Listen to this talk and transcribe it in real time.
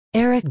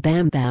Eric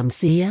Bam Bam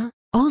Sia,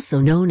 also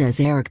known as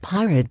Eric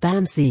Pirate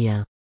Bam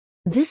Sia.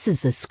 This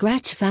is the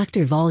Scratch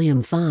Factor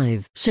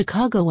Vol.5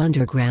 Chicago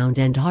Underground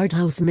and Hard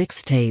House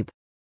Mixtape.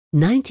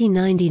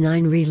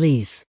 1999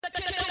 release.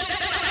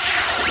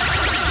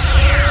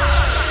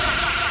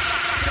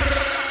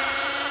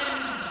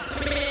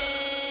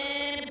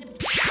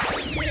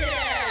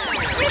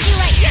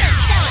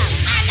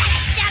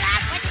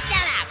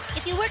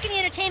 If you work in the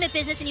entertainment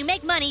business and you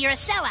make money, you're a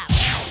sellout.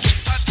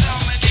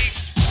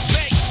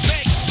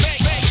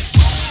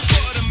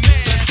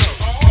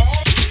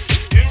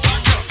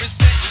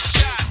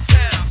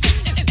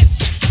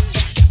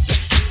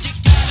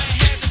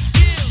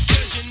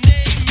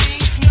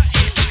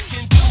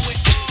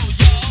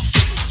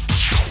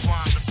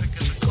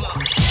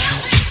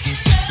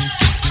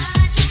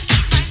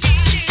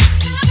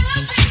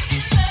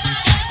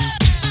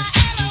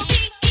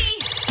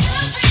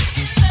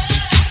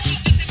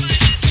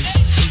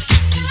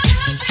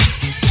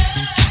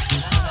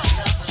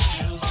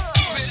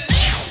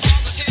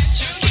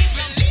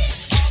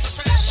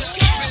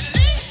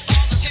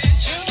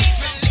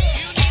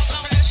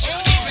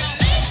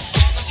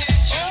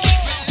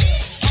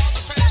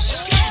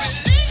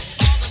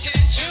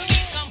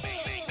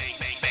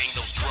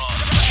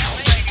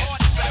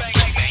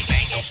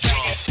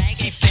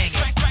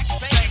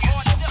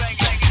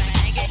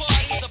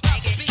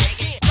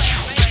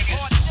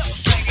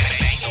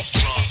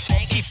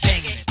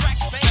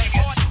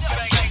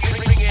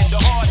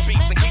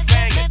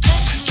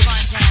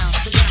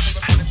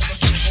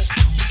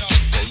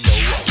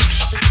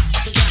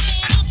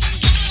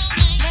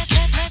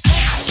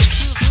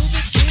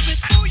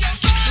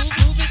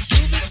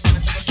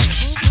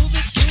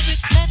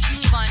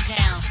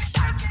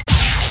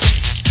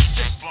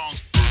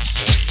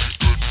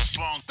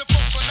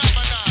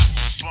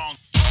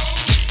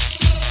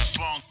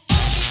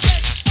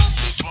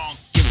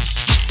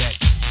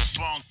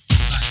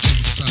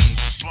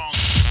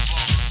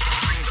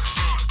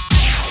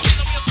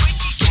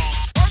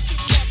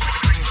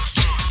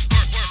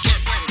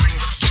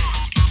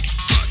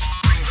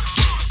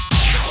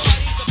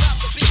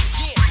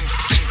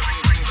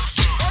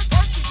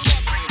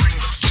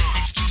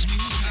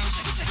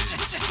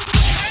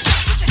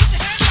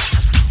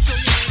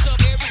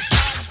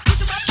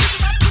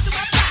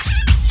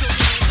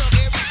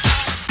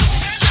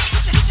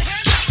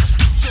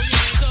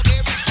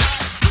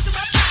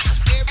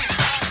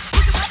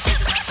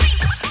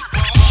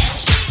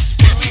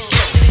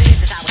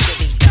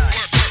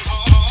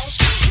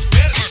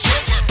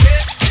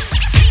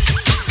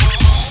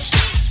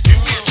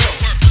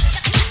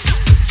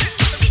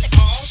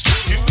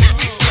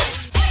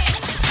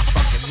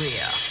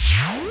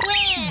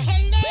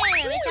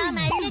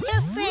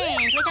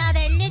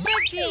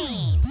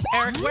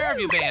 Eric, where have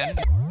you been?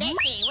 Let's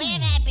see, where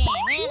have I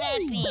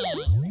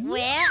been?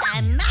 Well,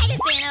 I might have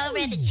been over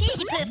at the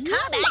Cheesy Poof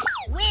Callback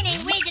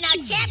winning regional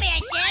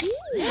championships.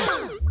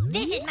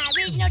 This is my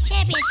regional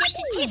championship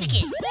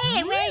certificate.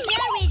 Hey, where's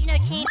your regional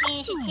champion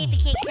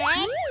certificate,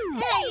 Clyde?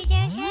 Oh, you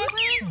don't have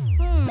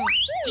one?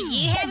 Do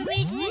you have a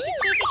regional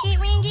certificate,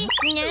 Wendy?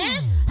 No?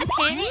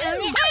 Apparently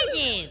only I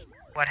do.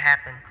 What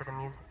happened to the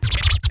music?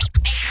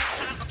 Ain't no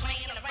time for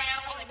playing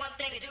around. Only one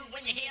thing to do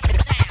when you hear the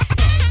sound.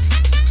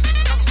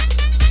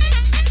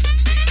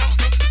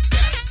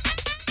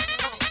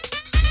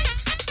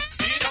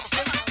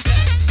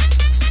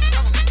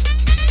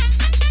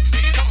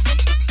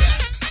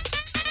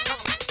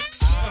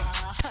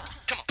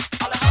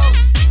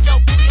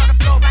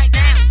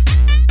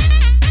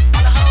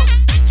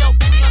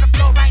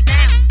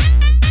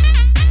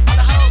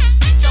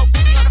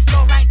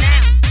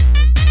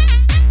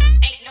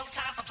 Ain't no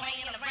time for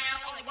playing around.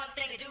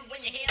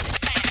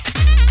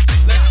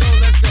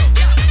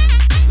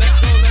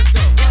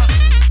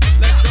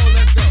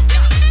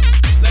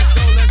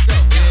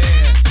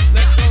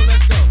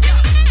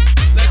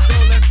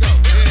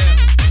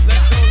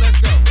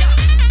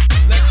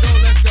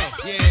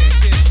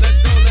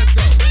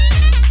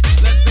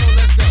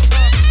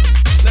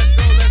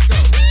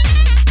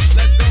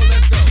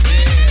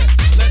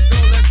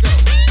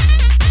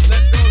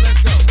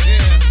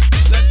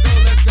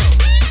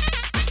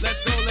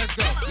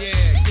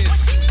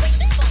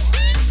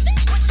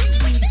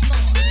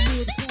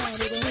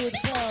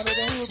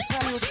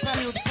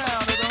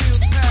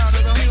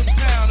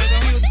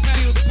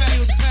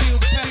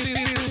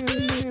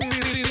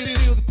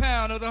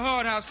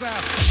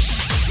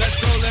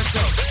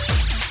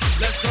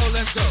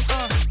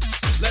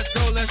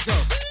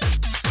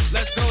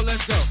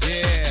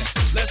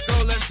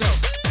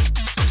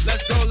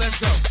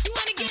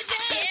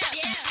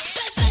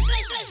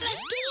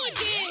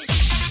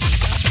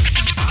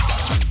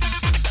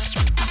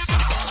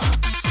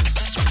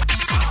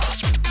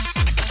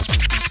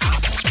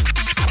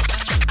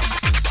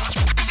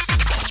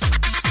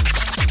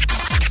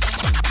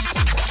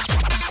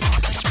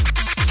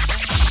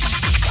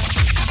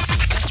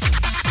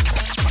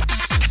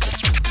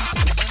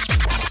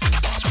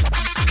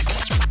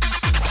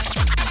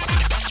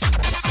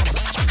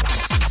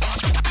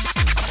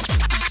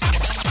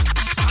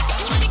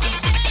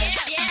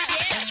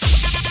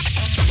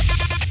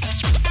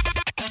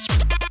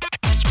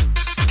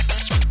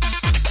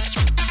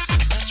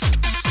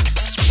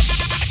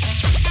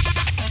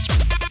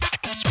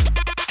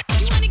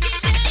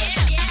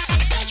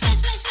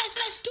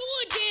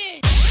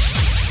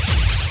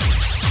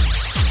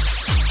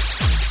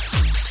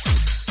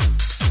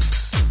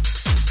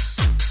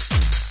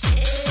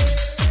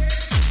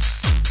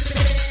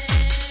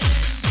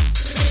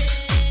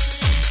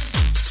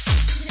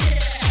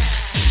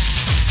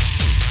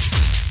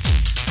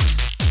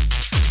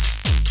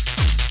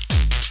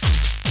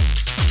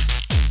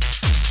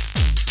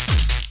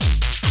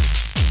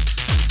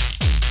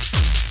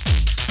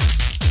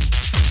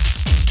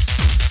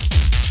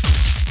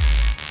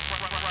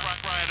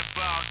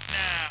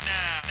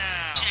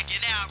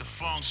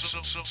 brother.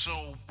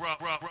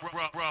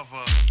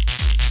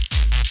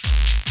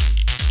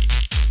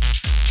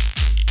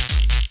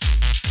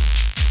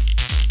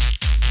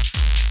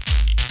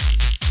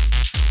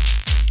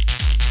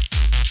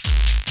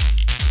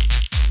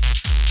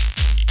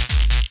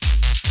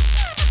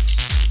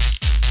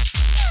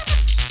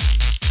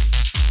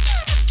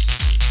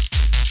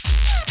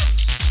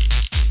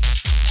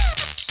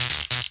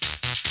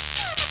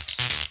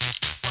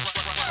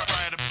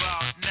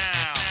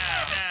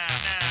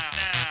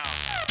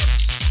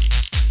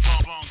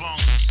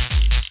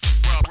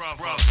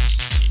 Brother.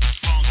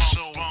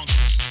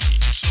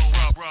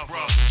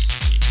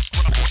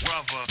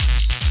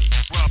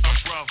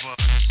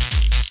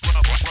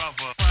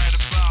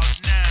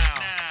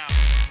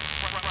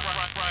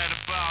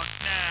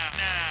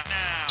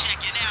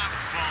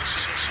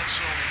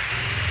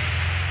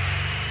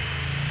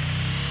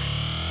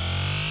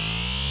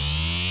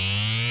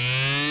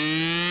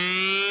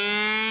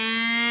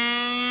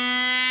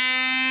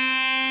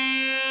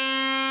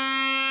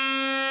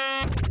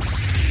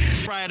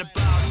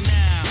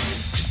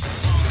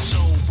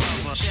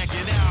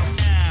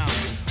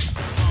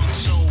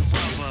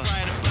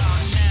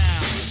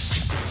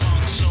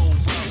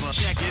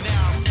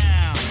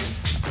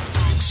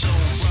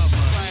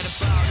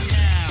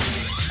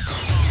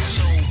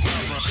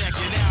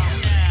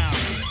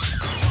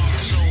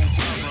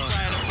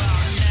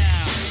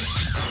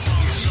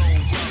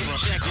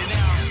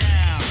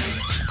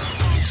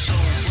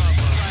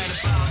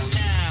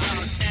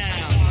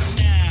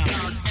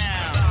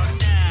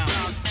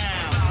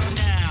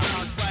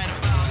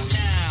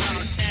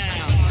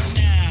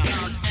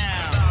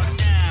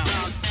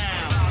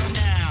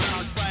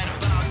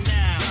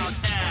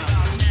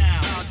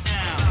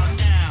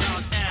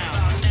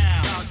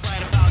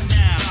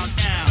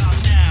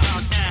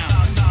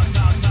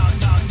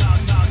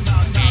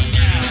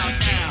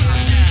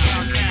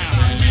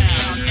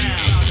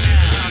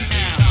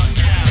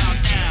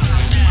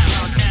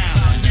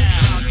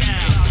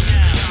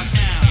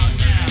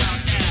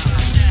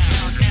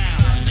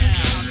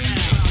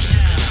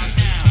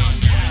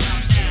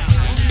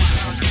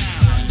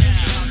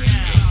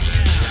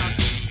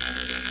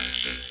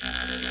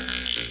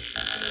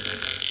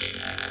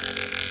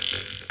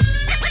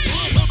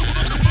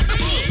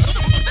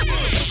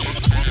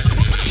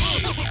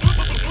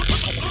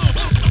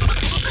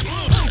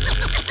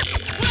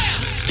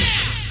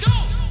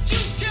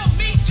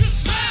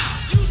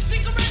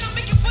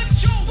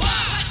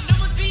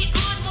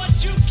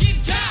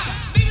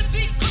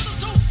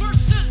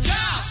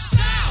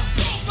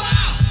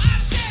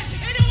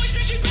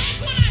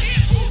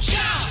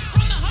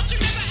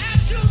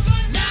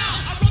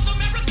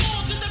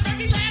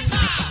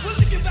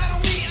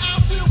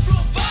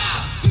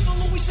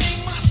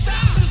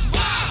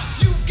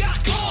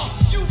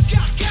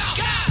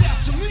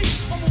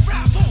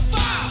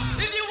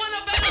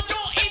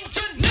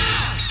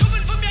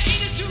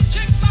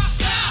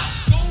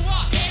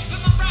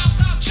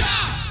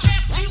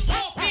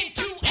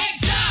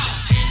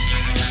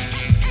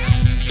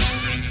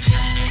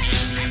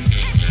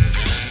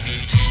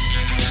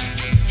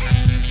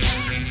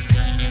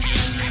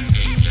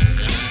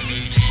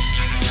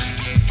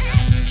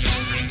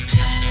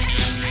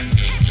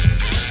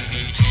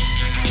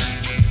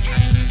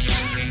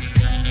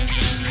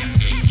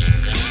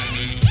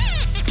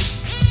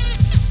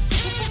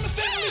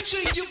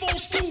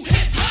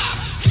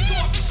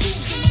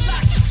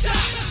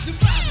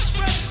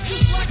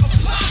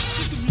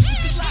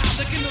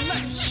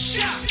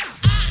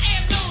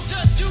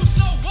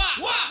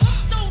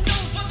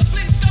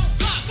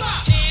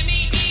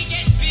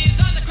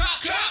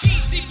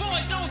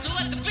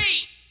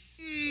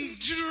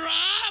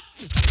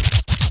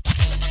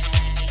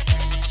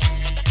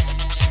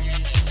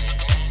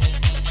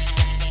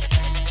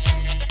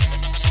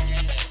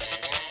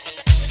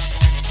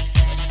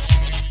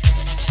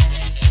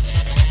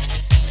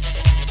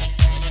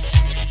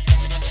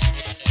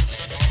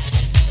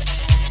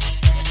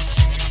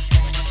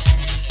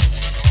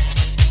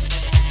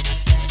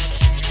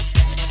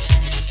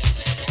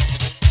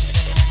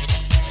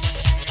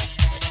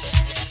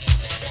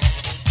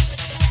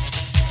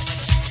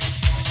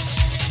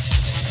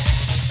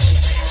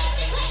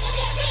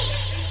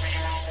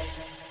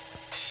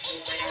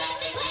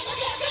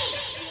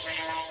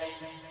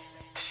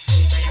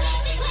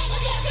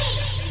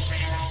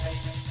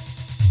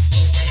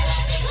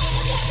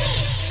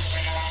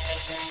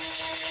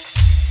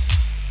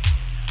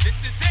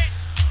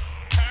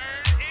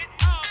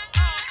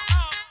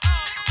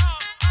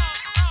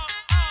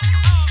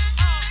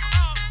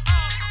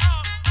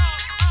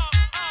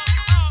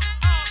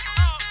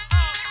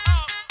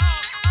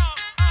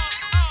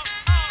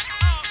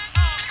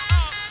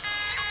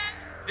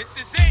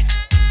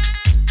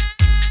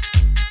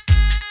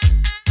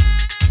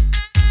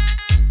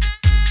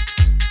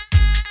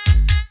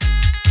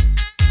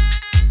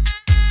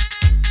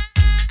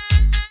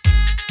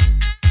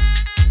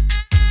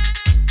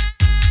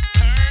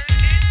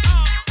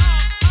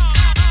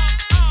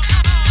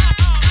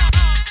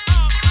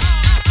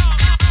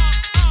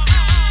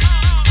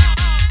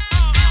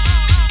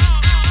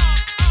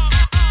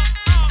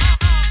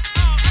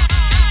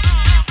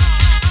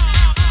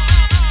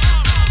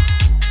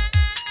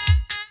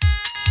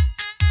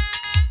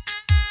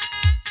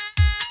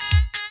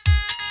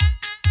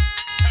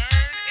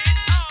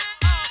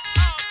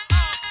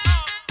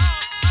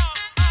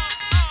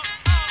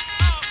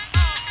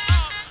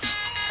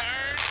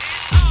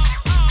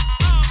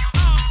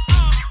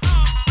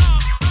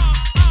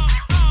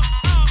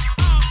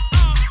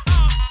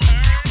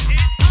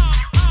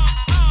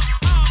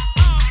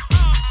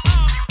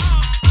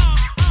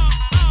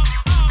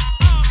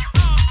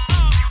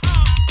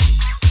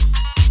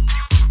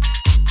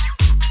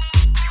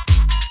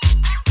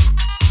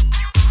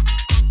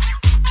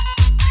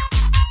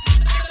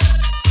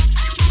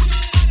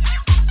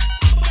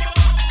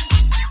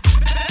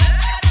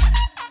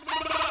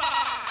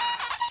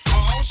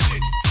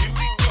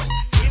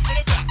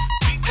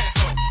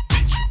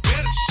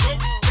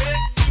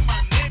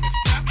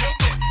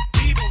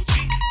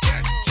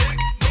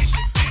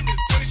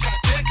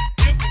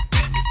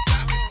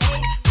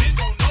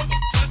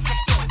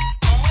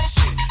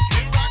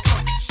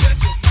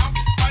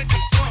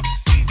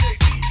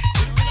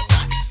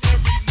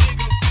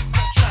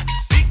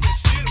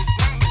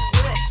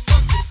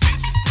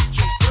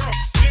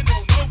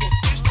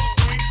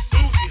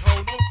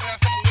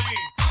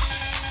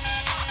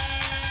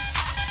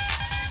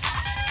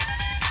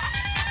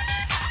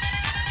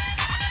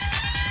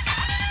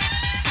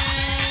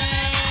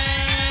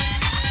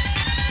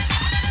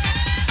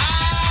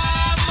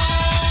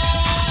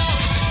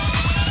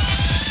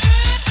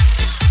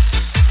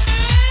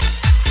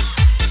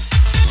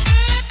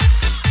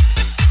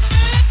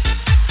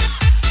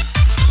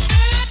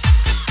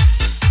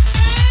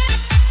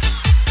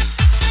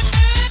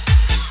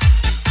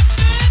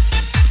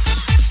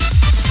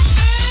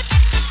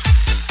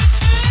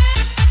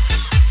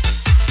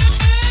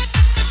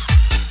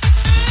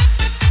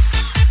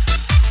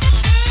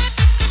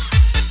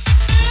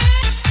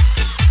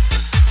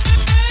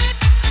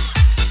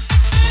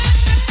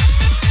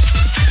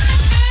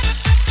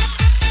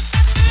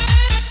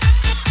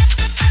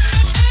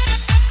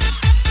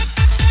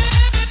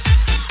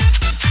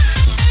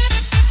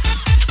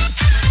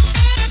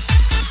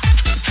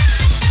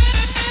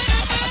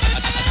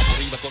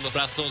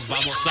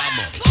 Vamos,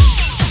 vamos.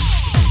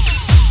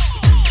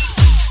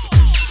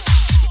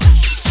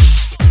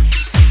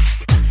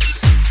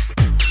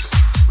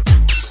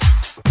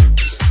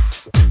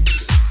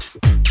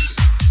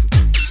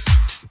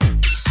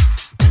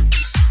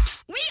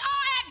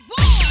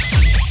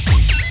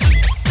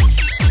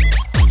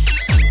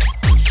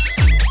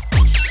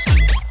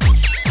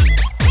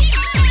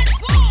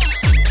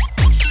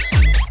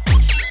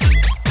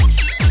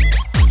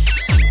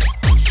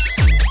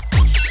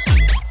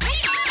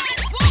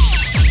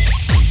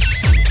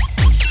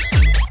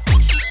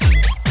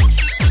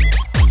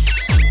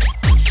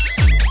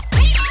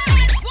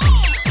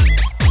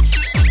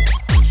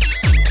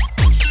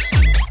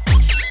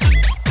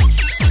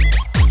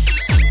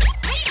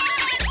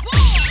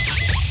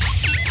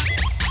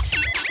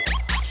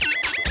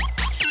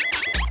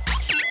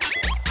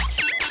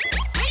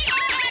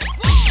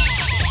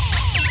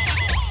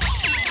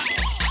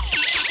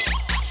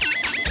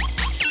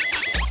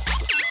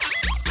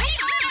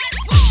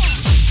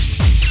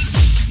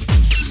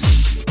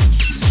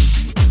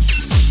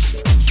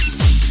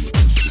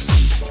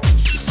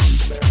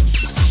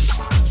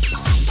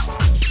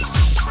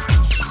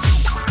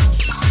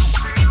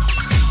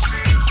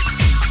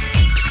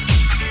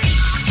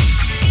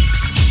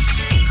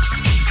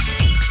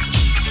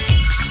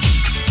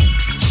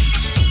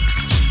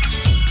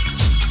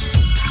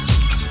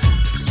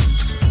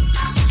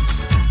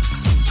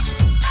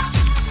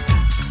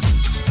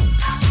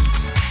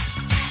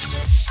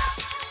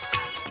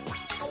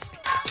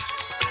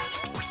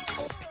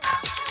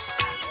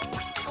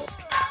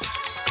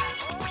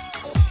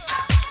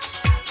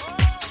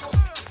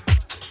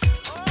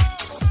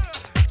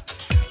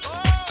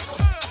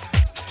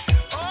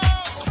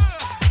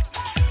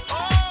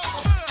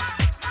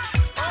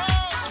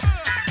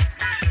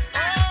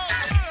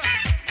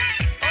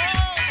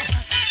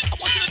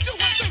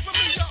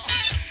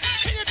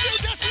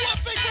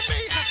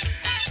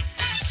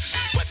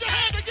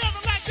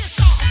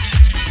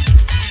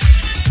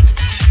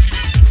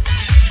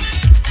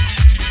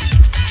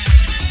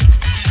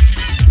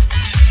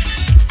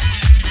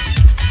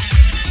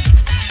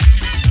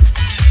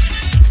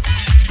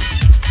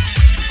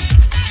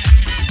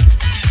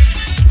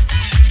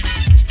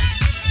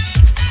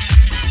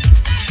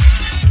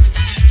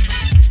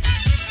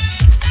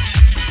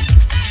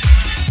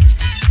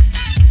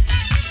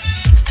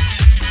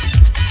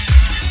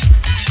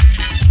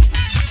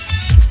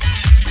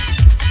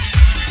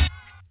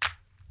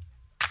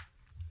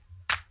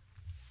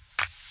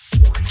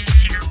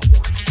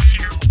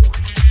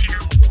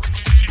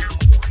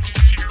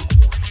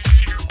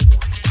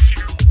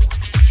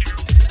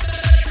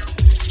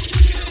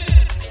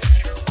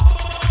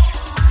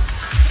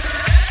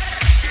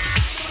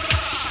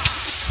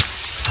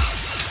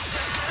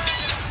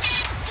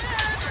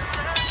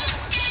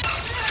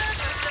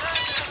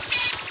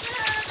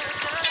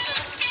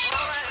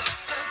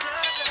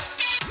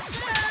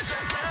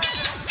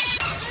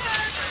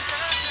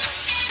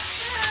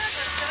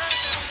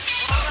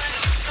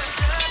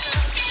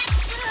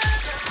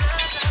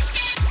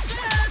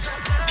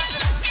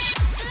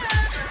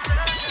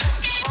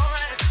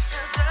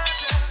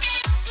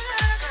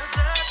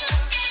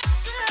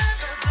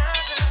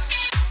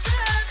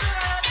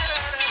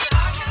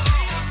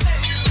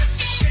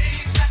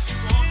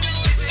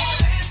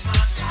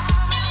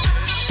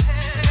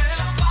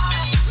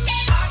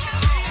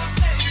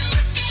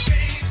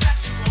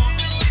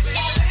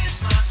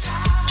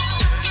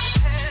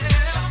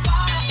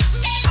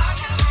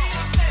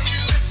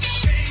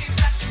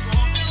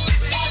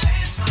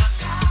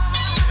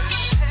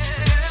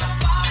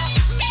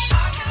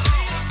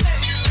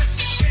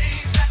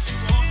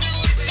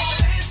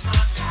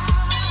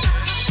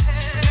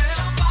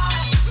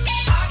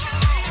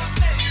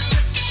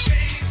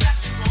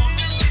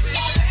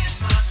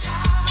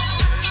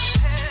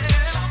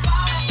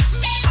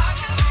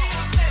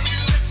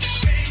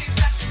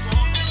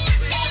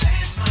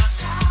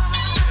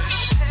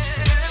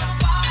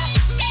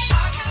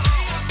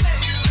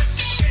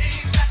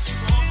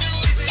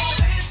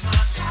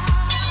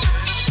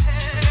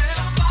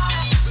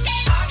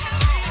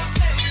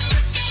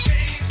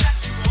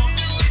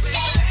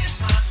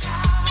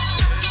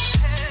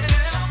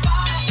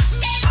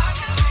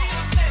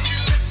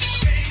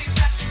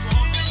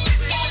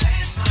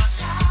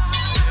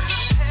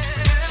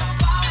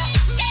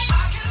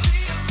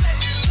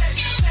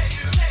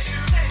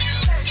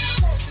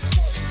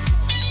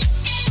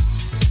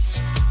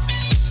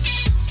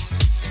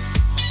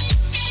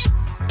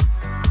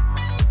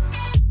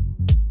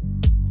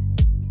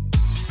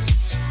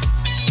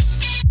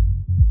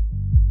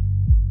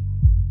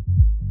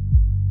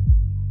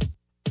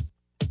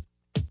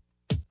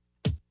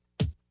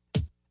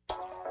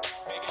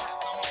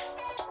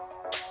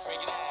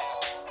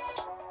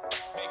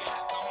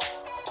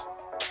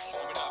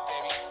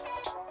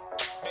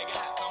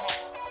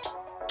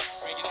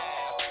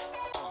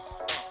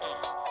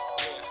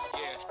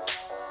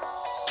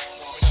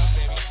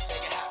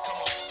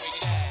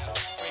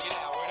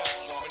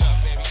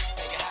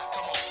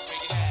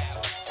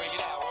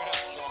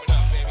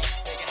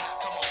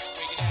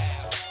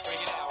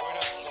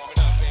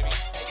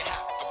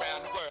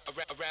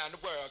 around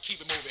the world,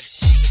 keep it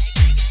moving.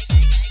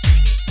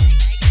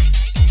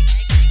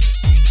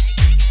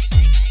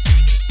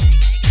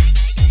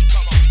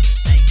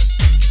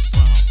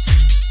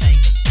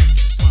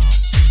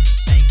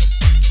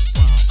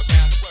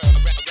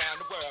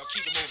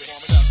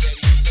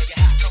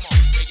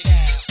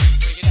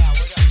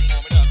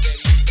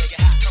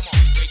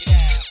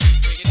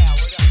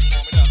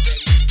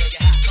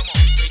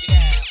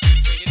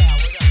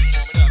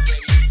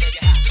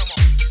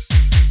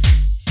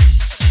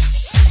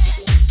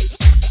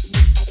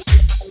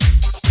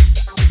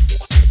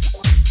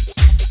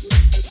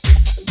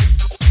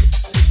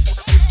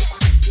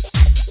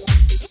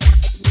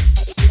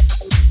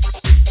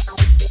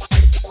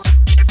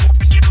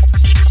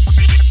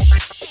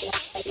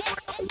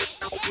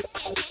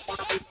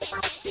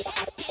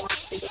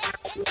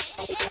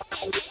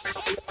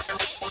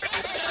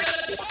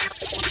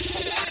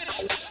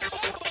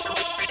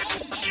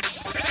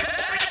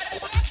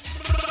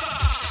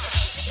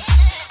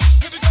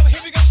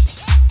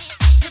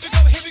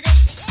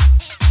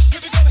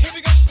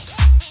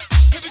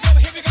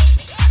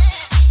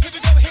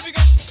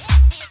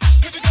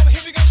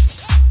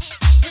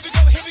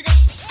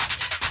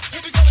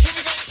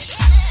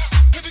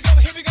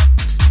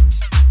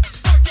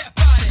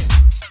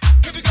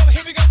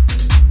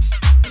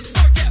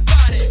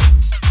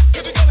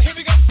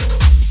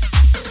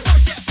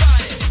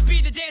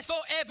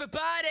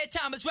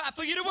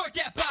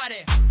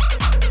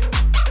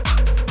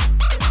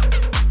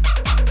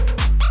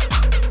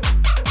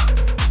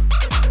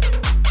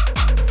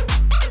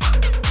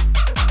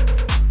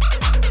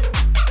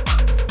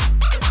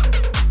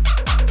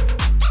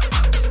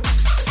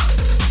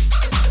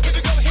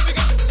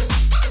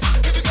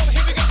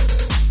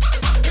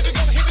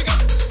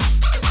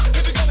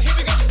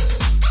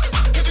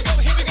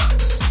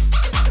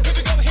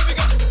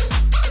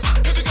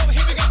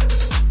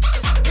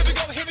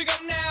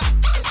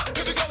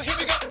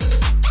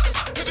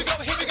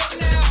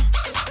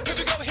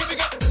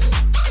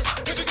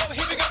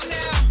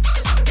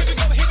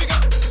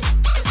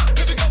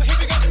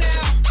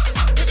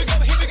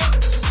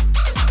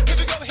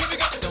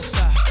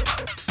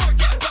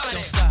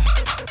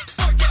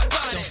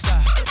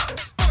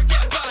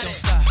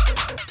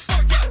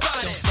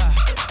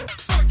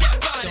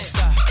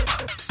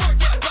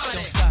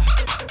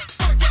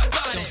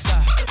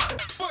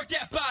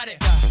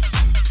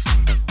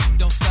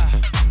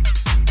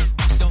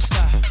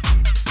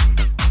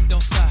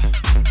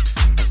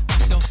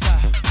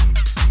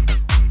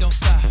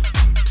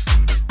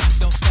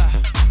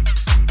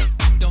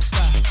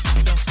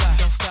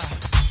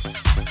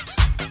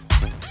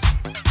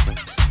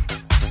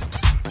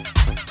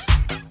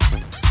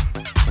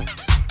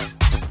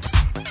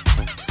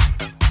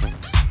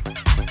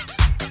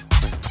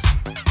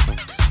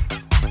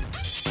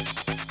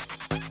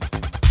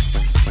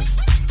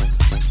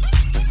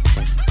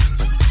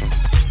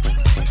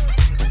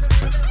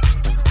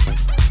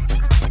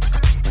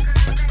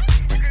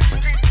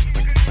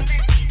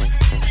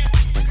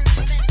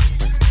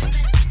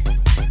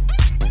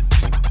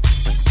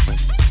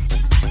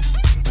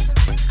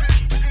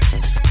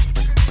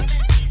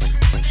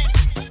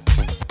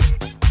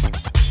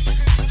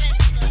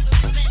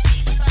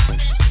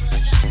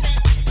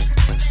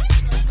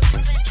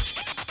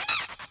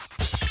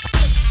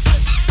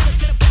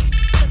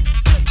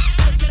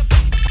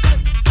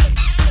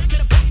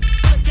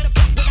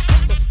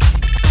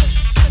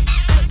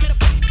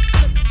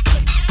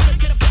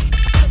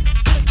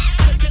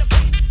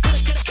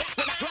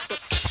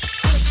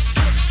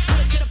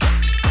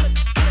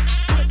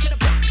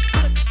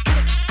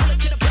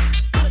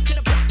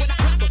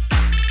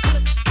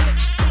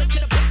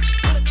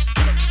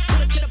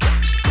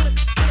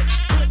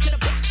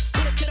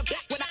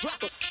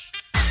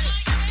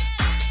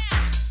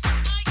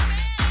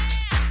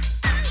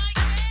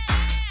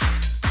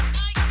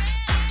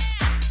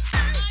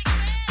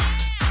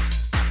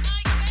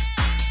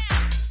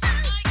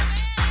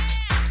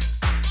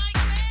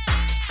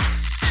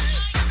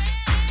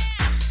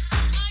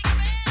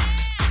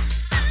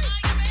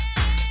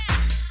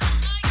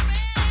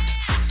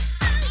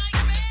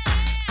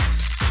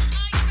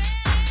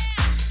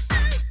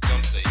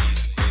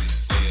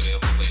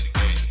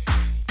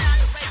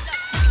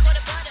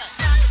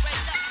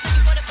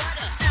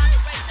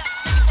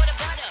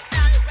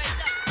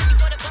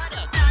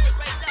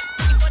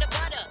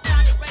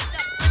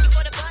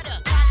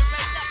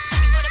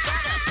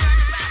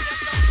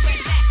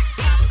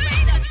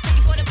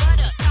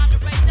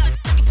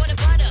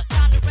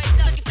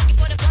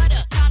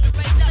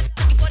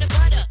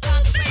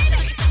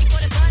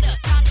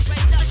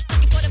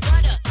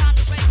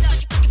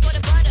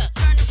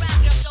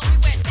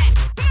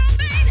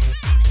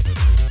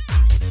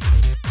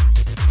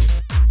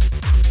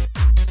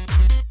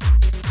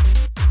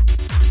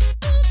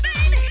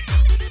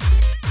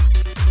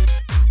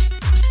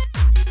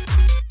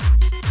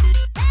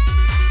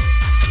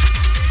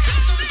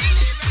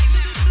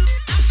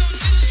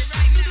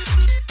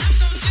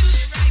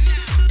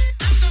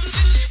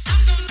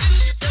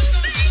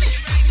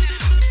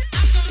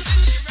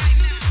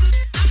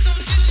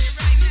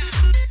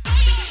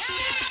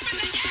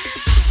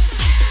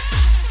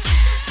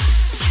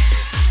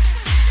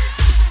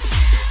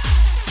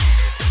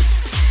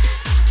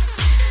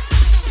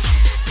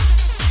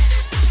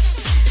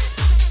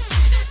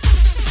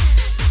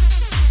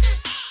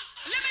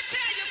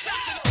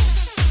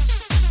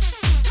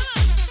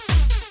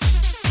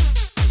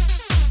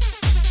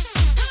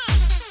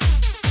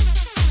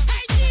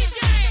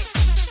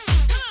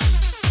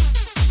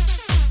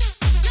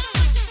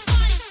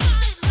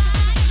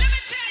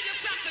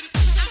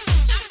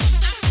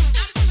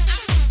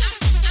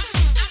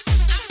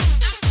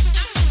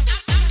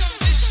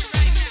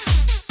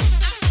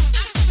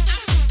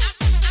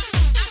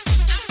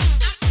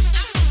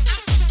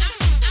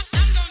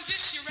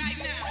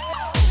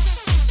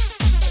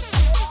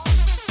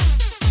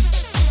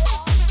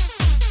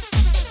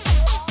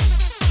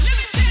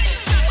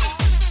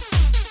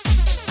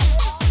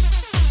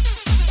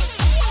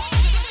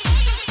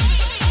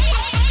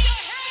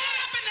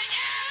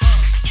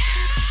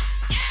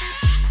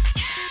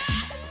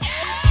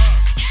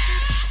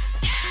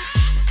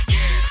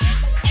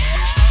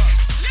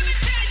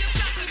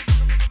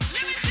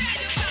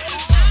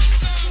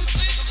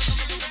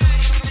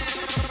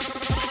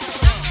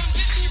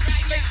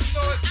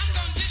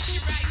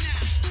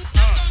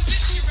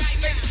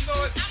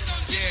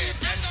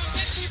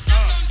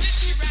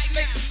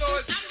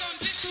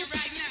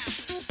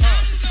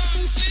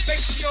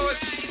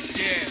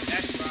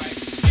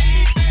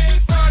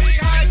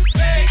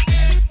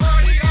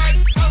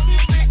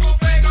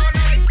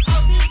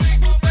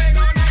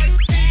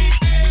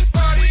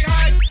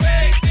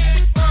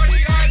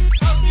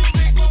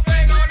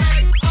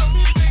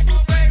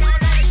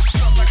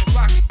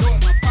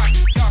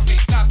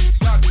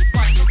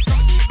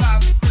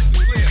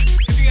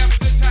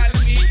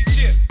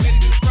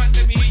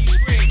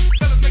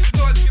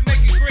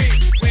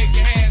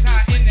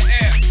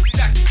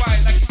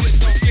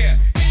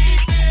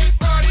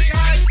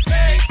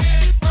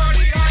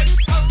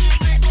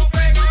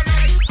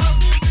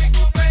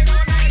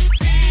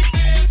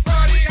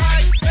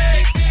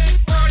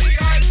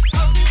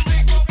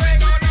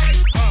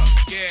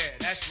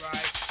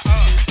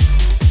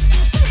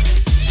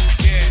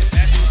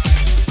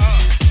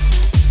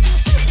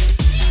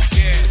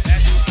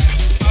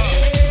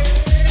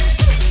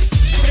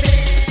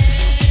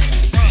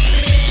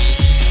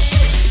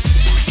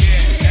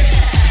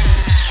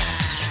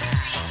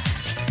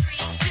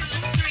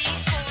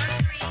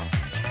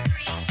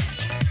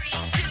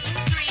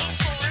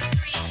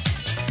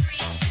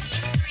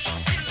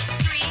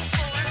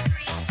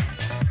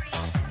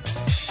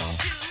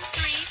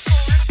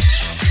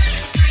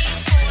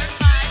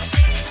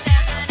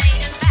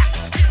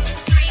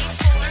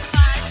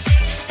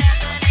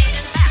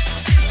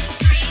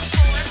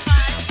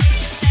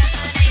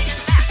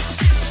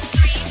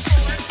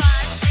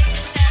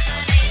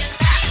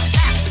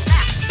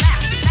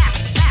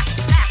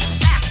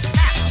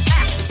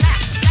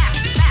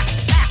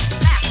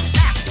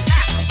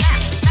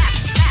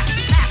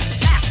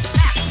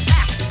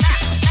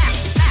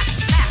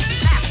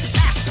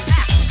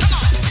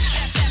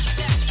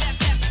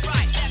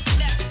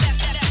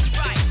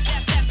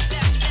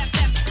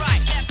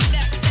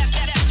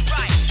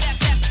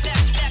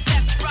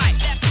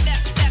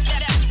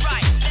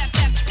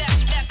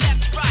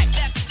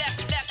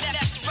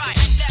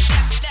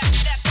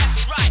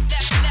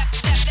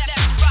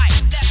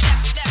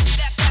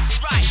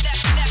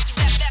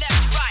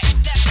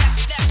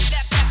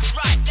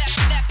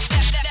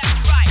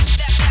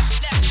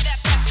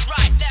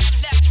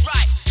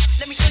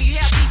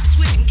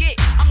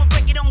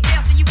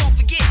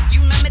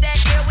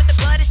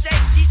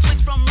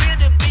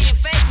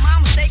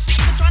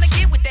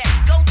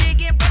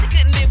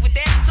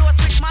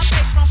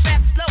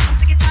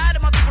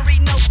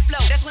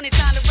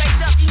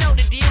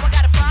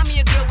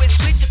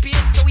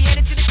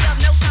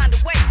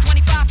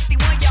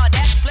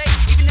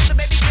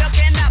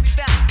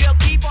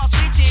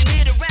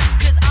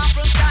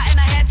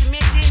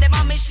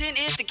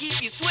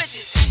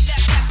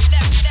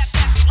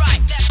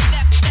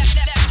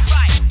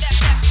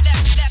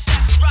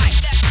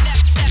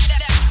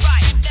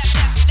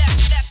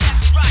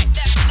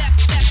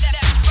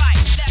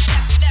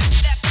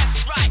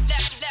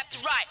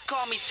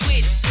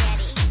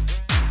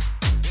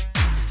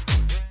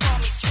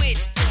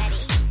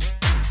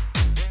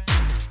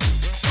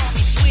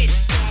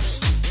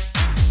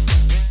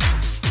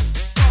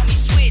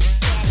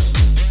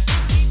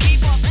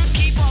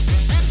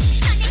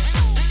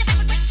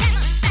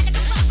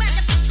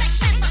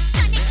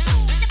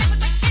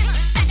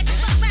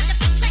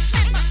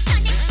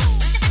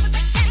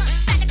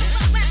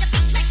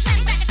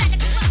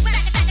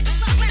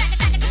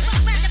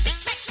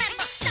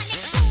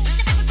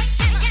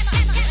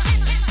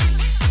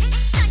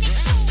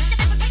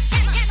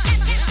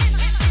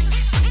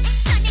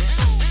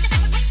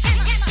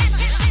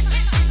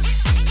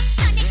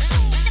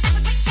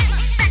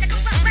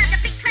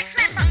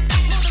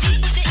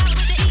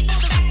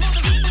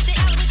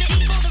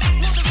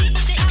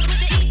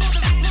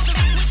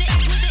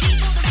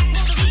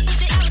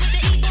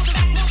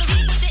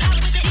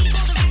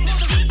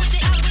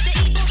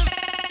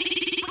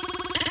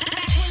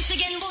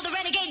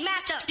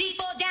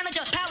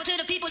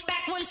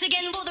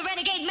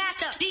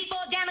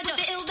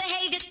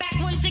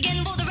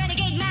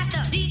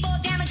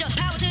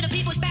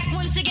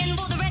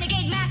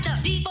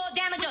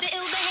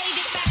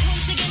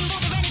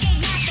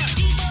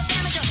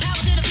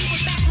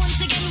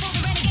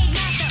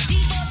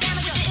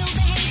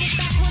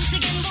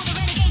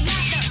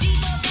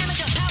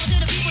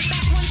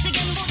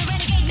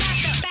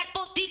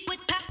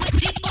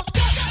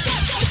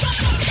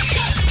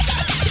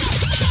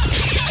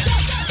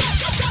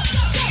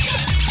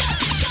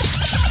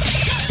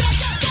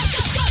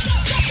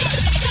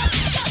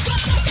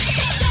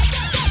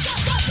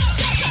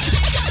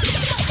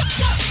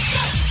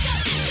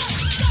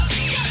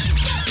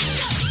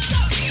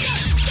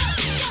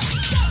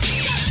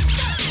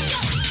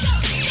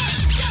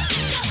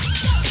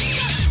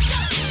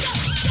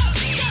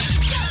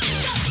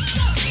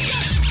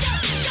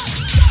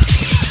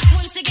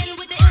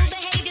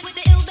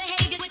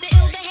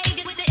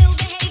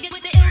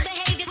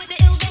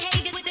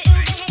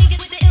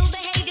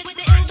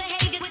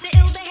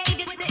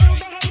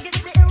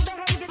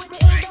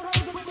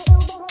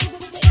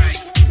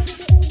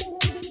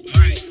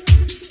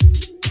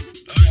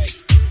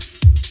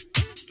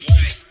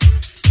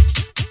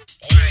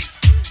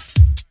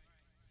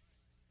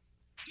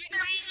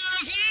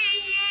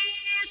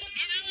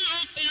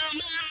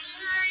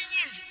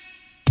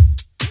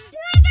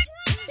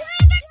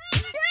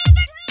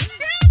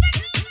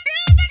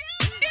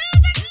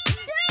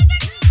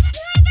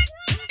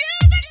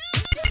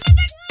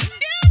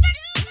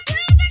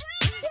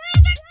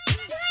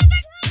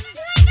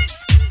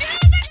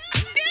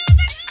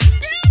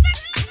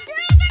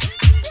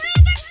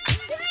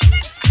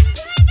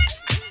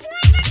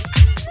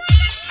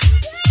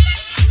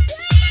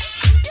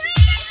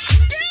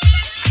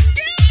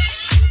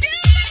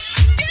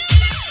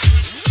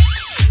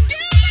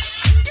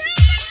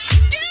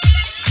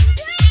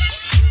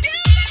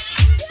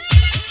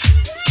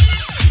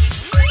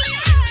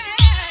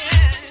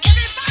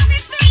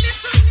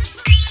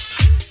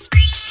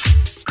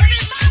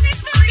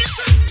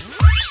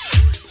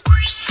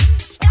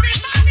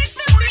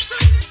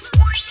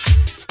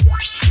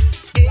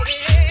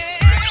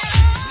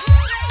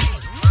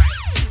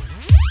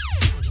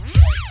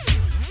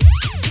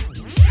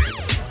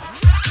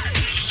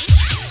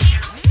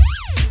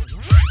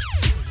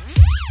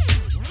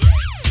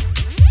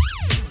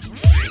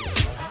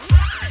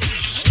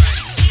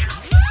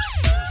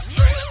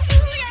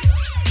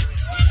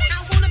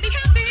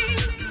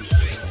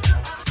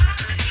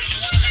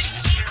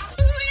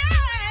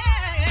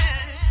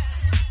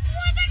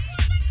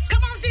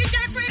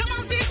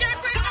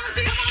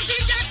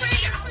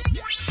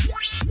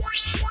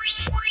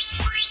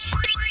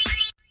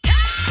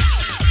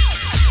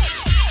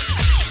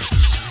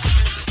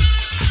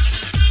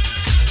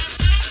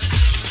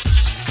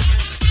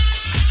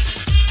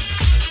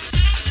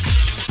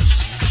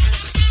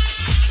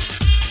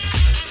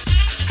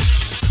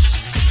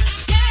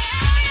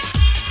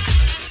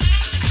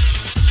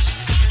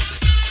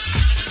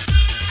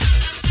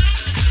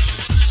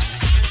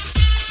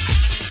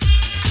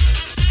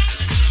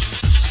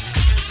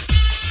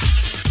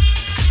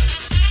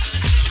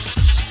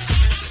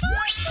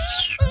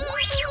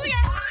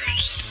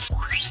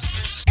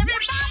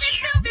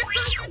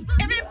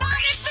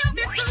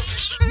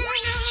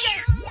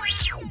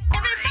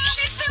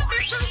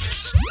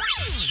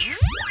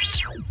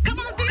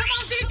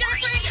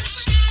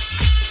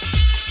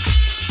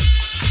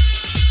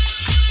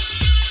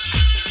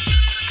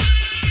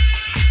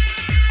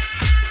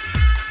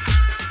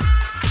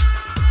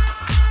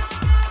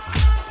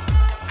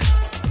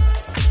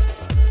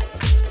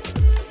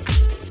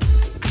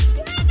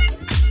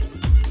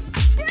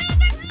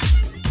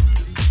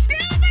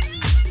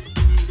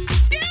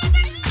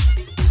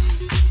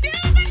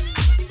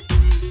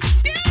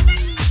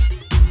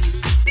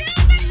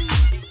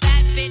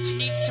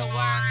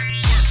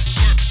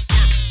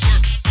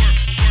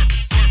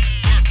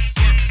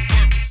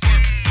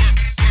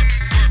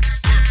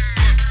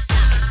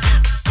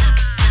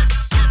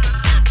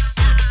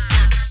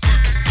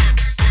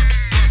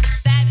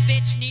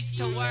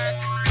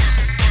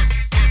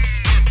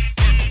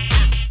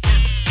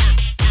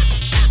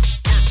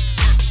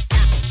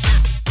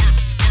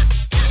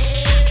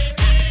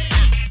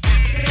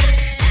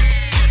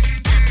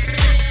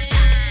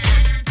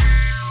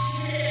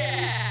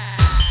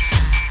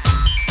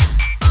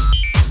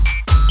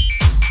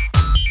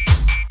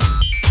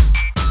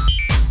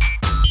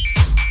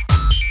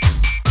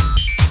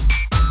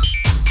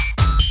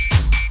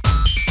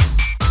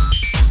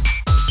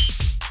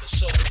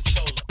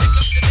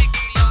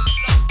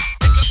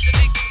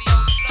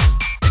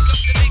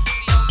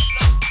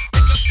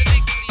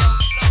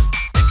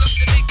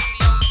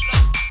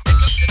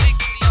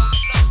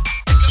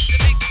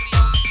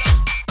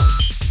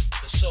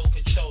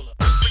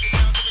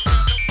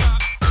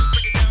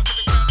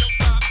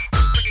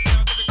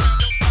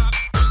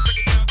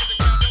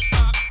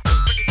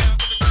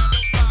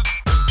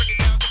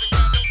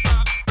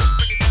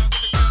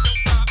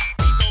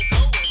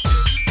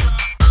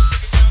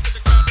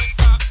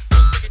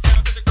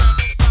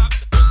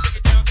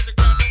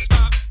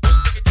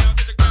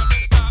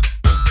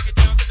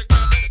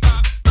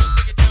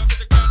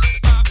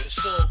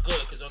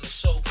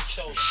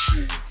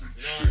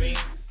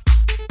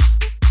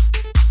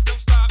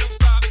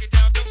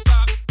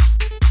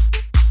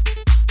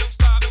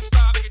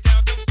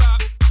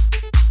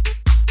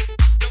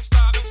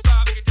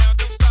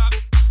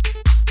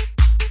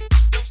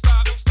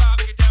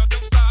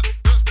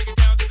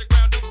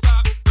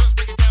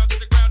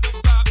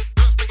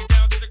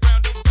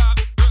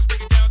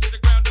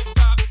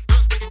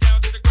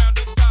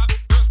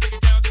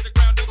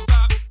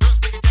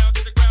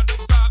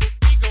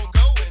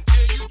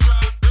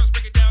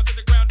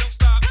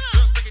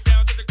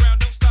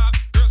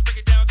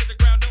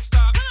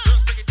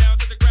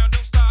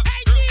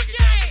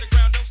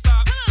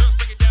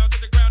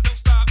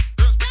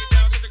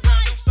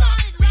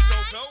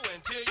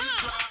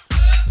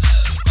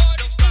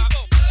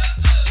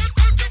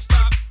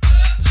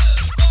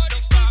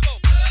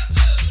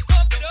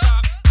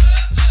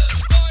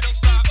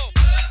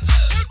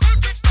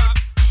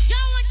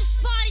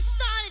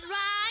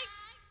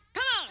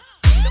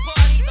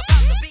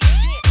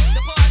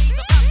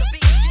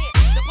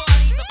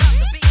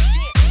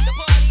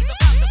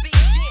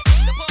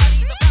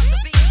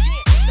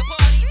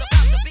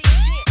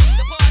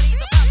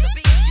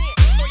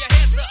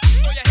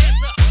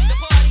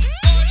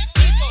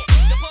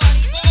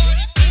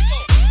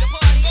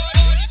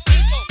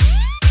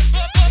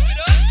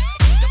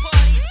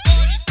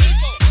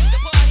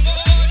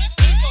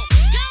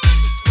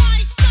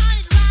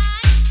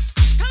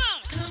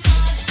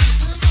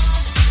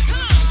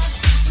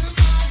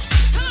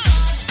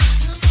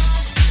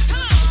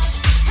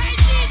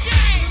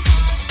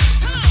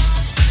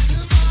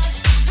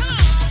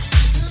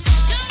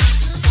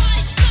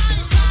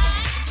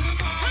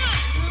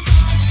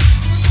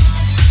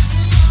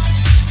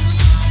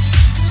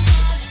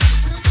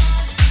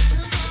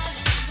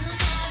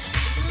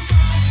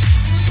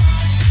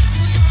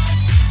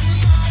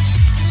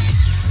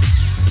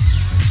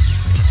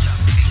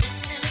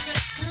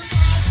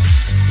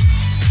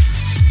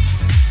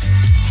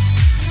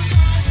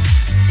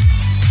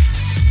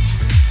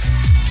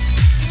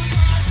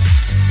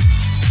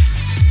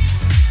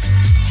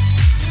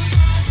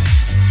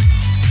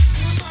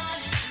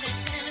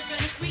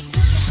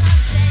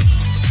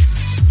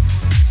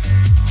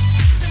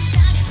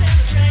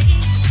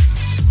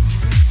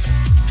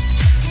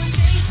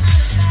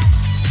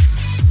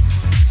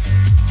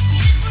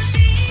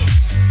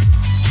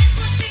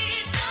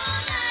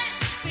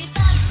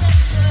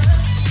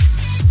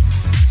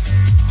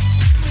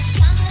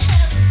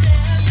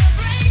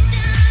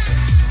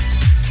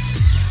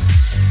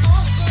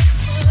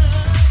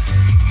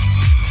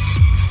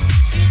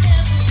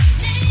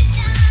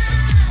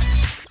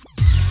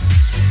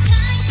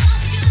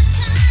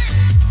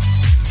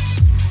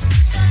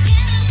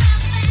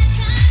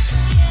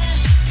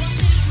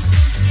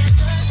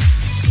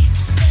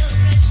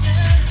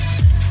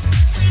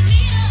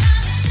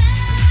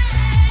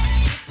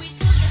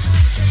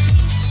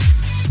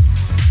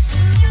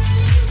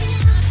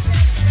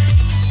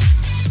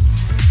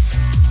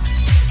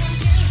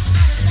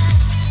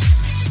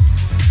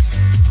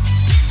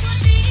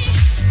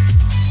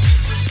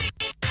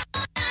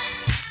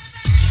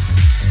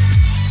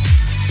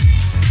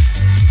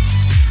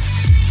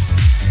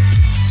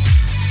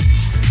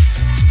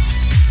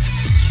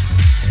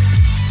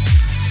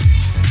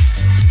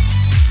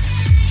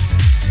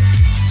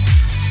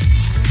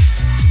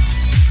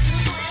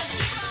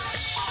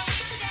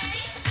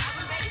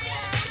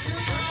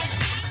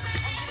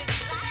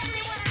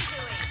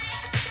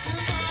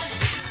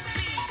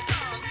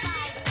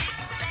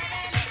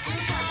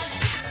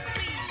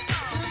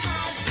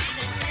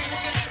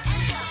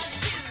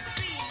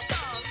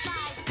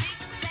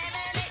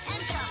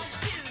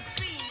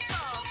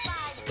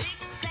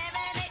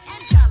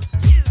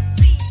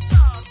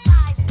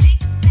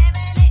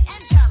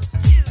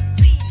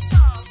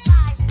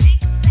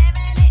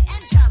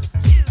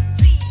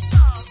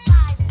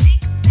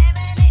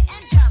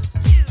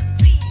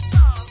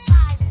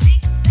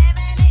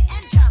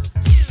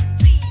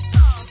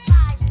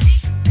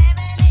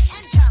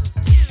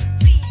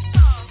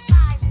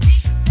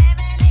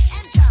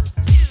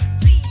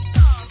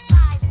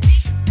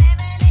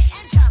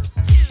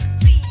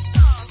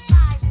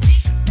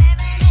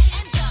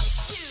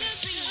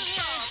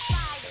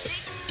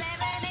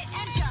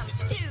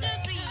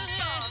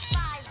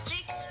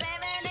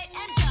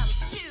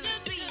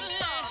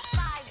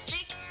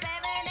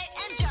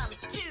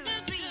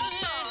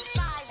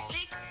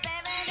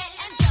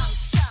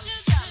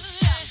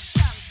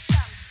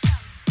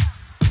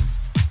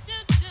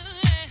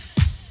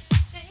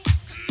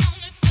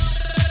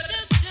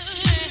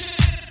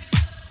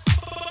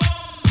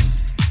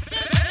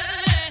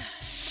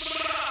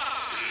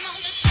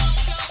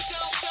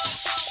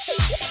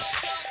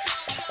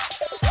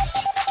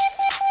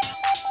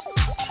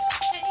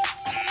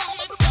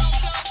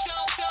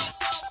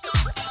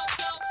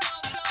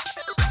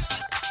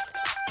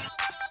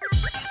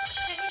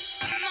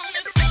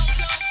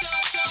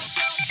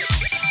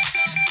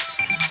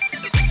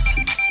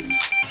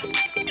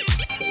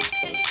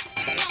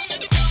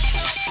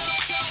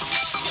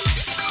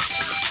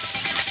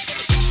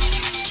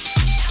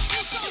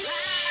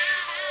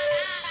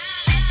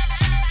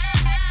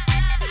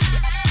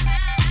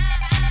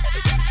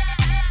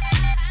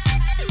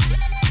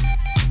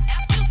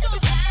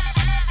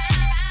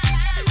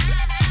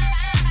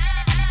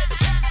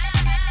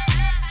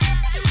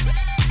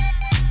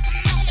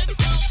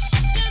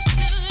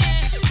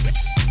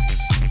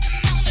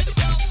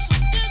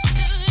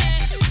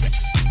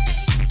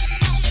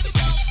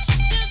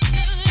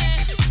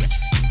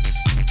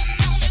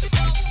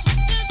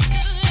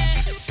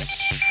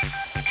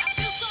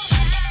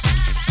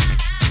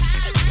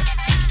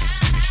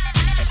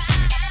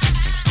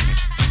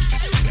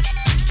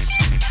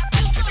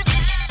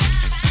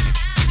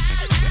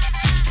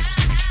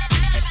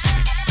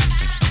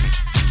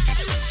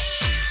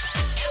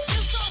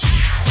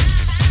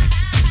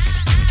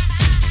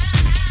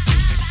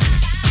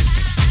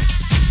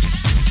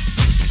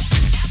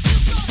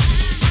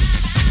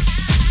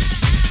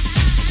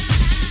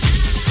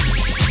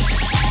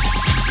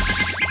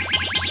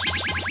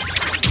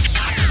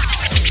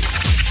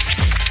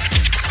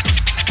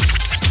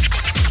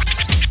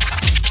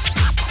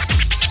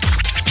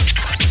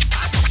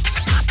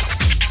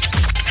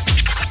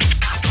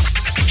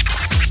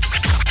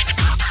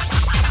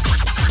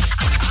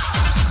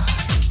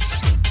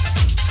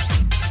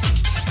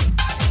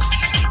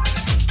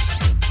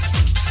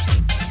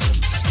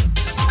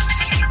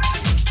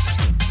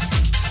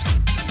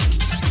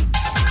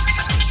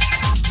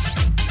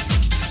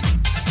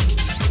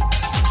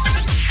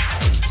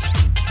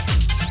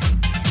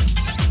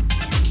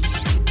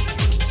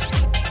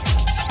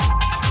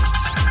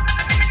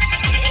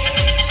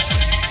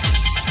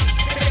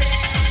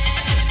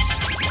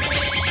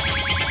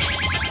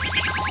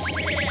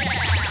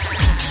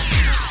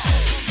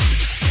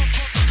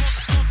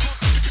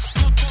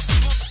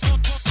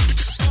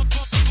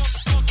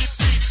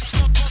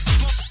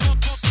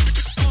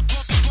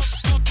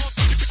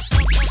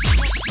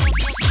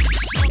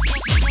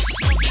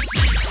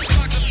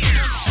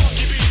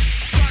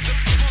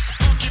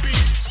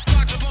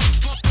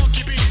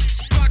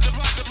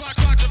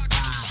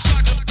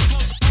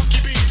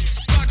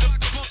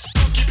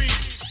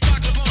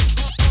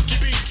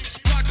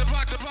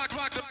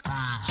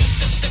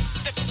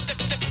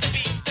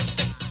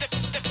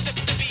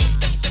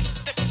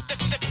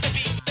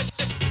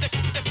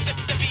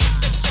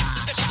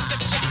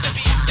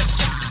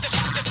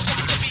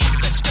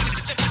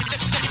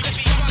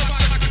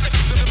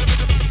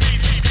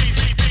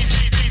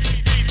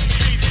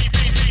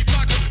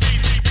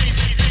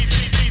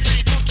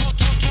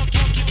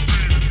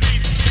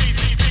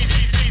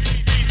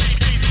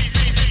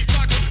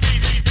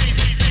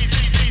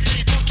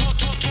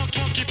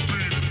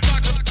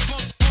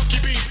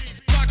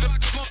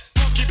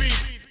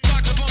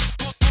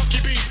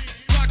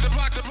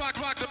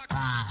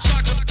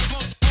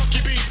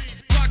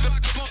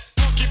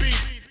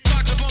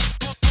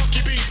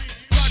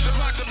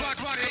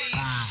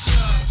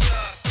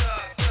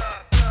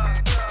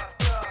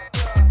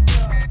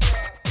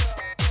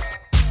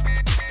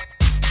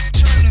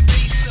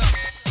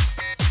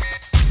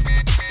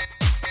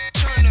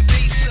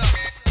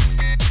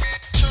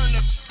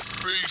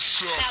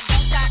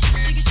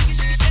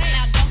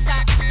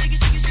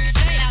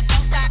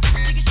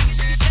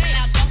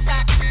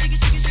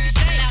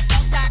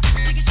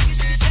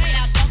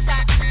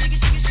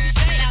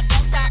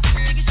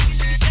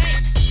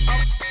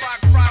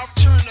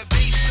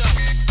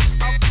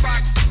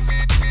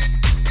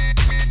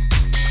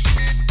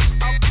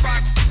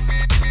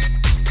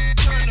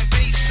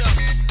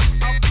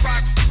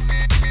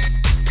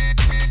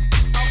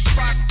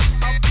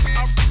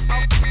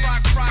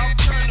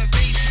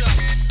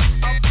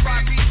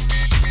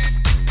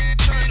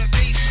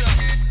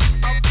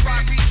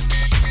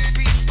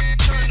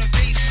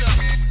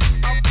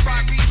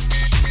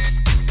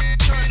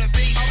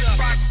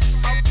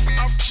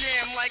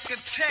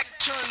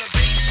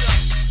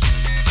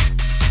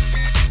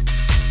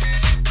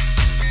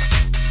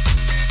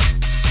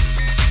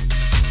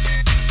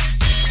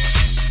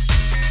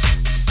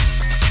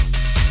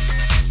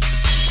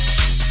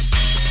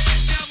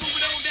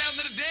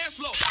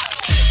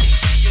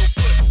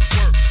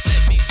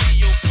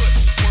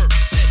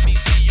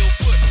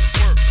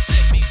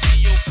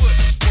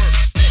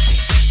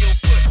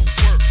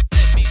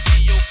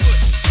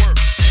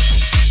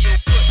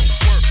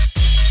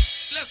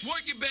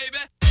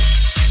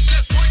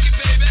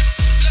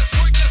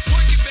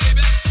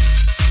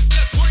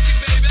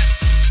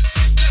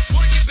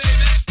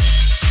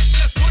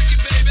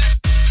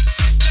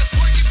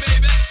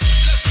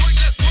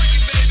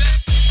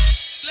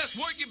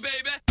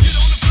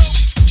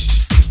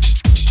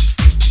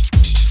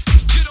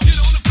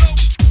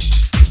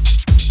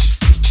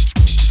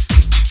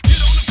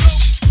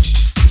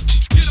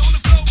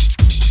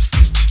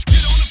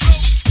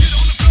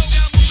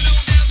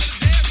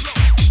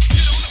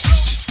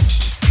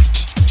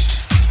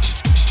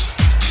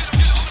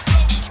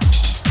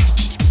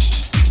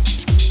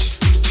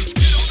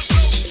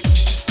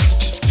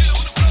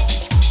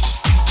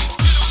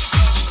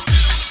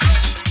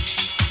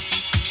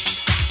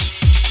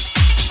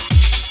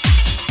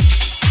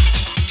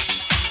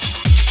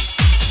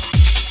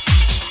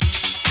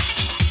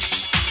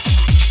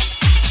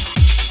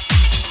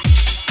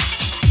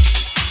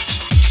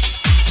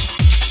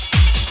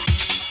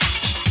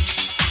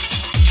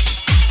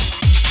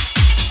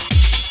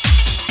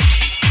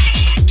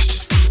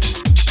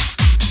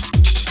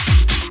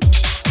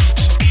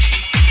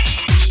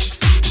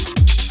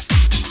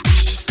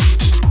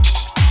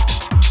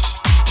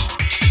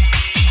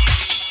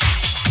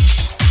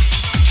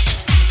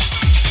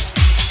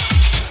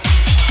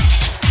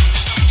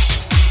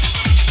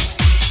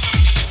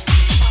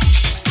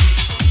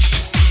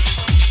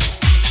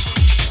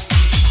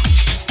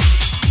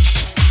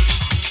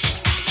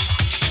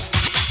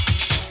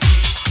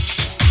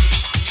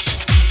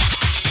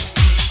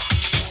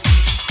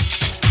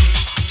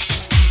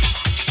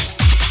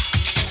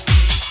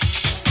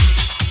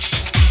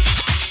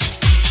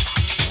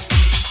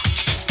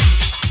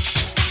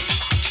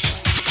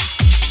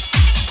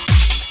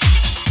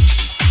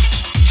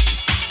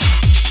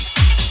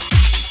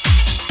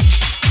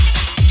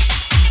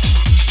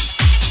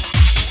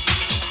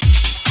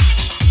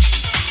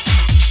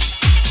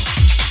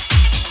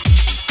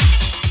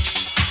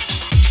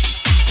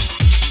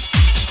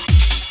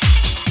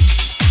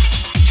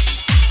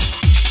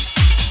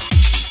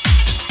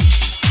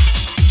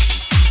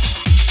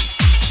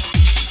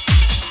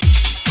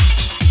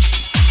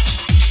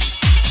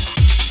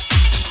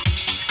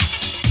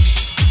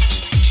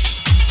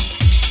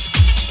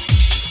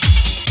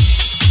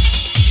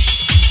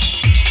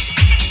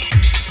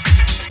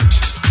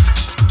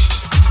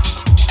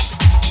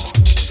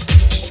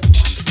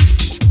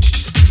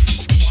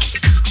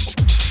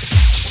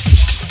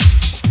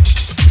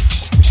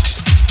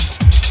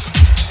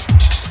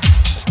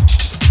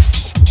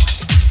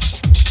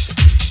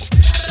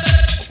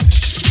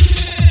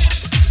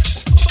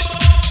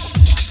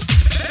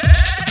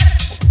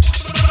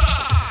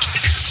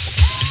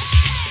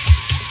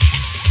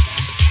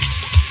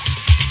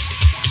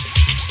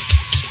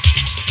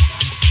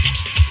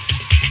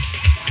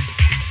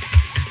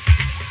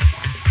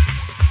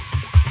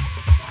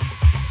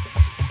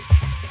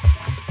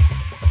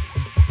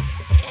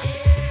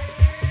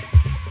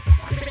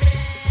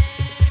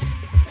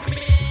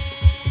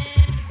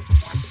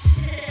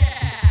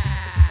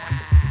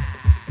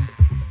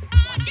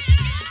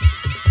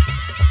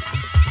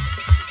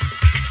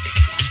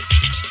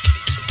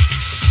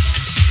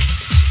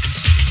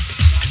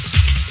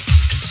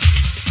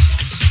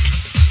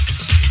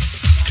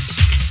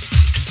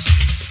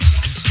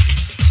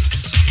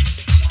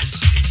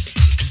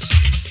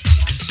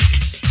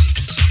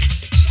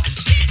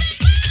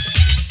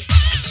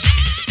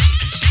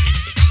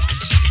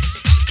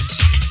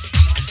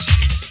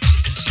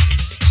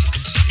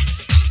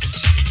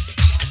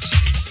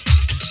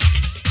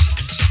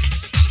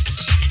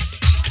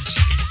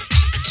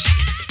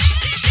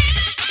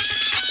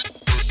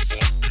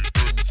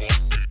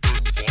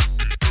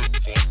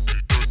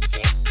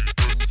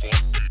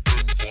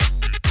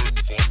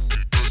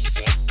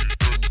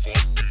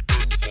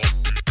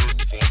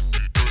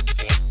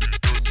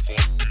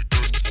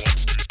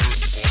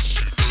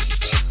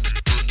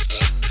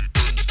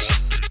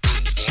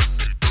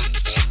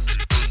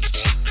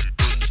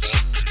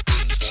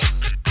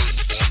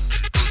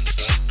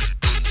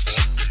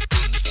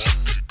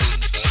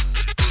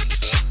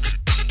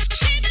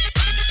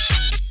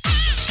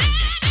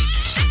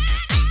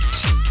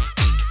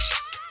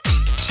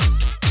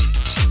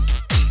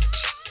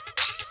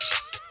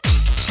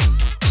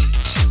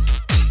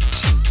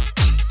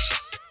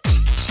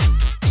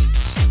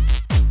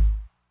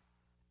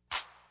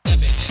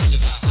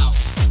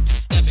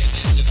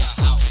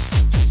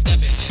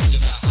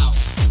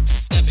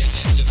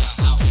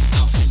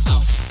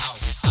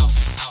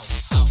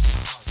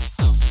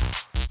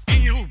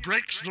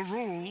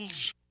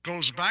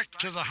 goes back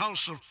to the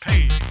house of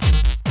pain.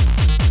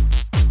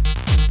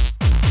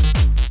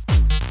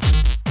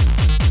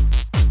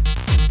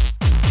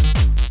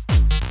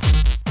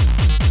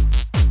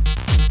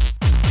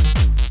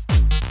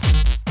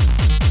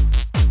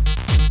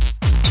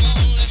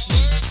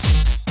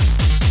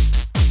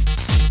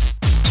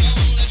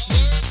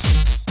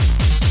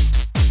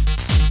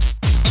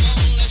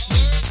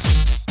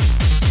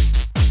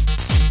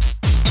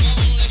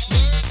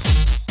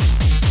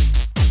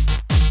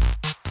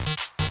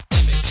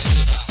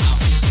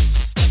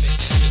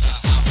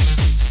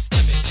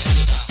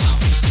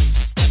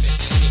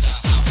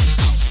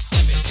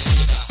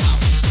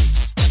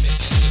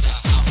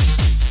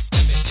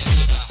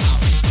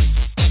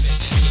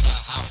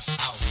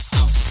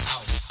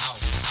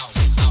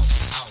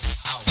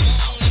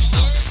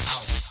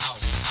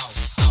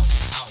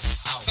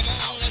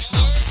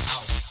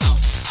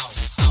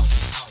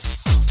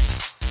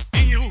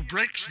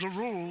 Breaks the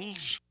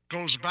rules,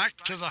 goes back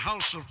to the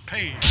house of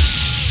pain.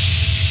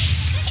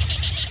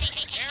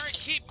 Eric,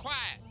 keep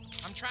quiet.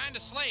 I'm trying to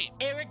sleep.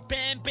 Eric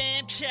Bam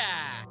Bam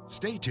Cha.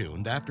 Stay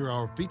tuned after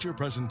our feature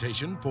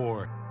presentation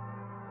for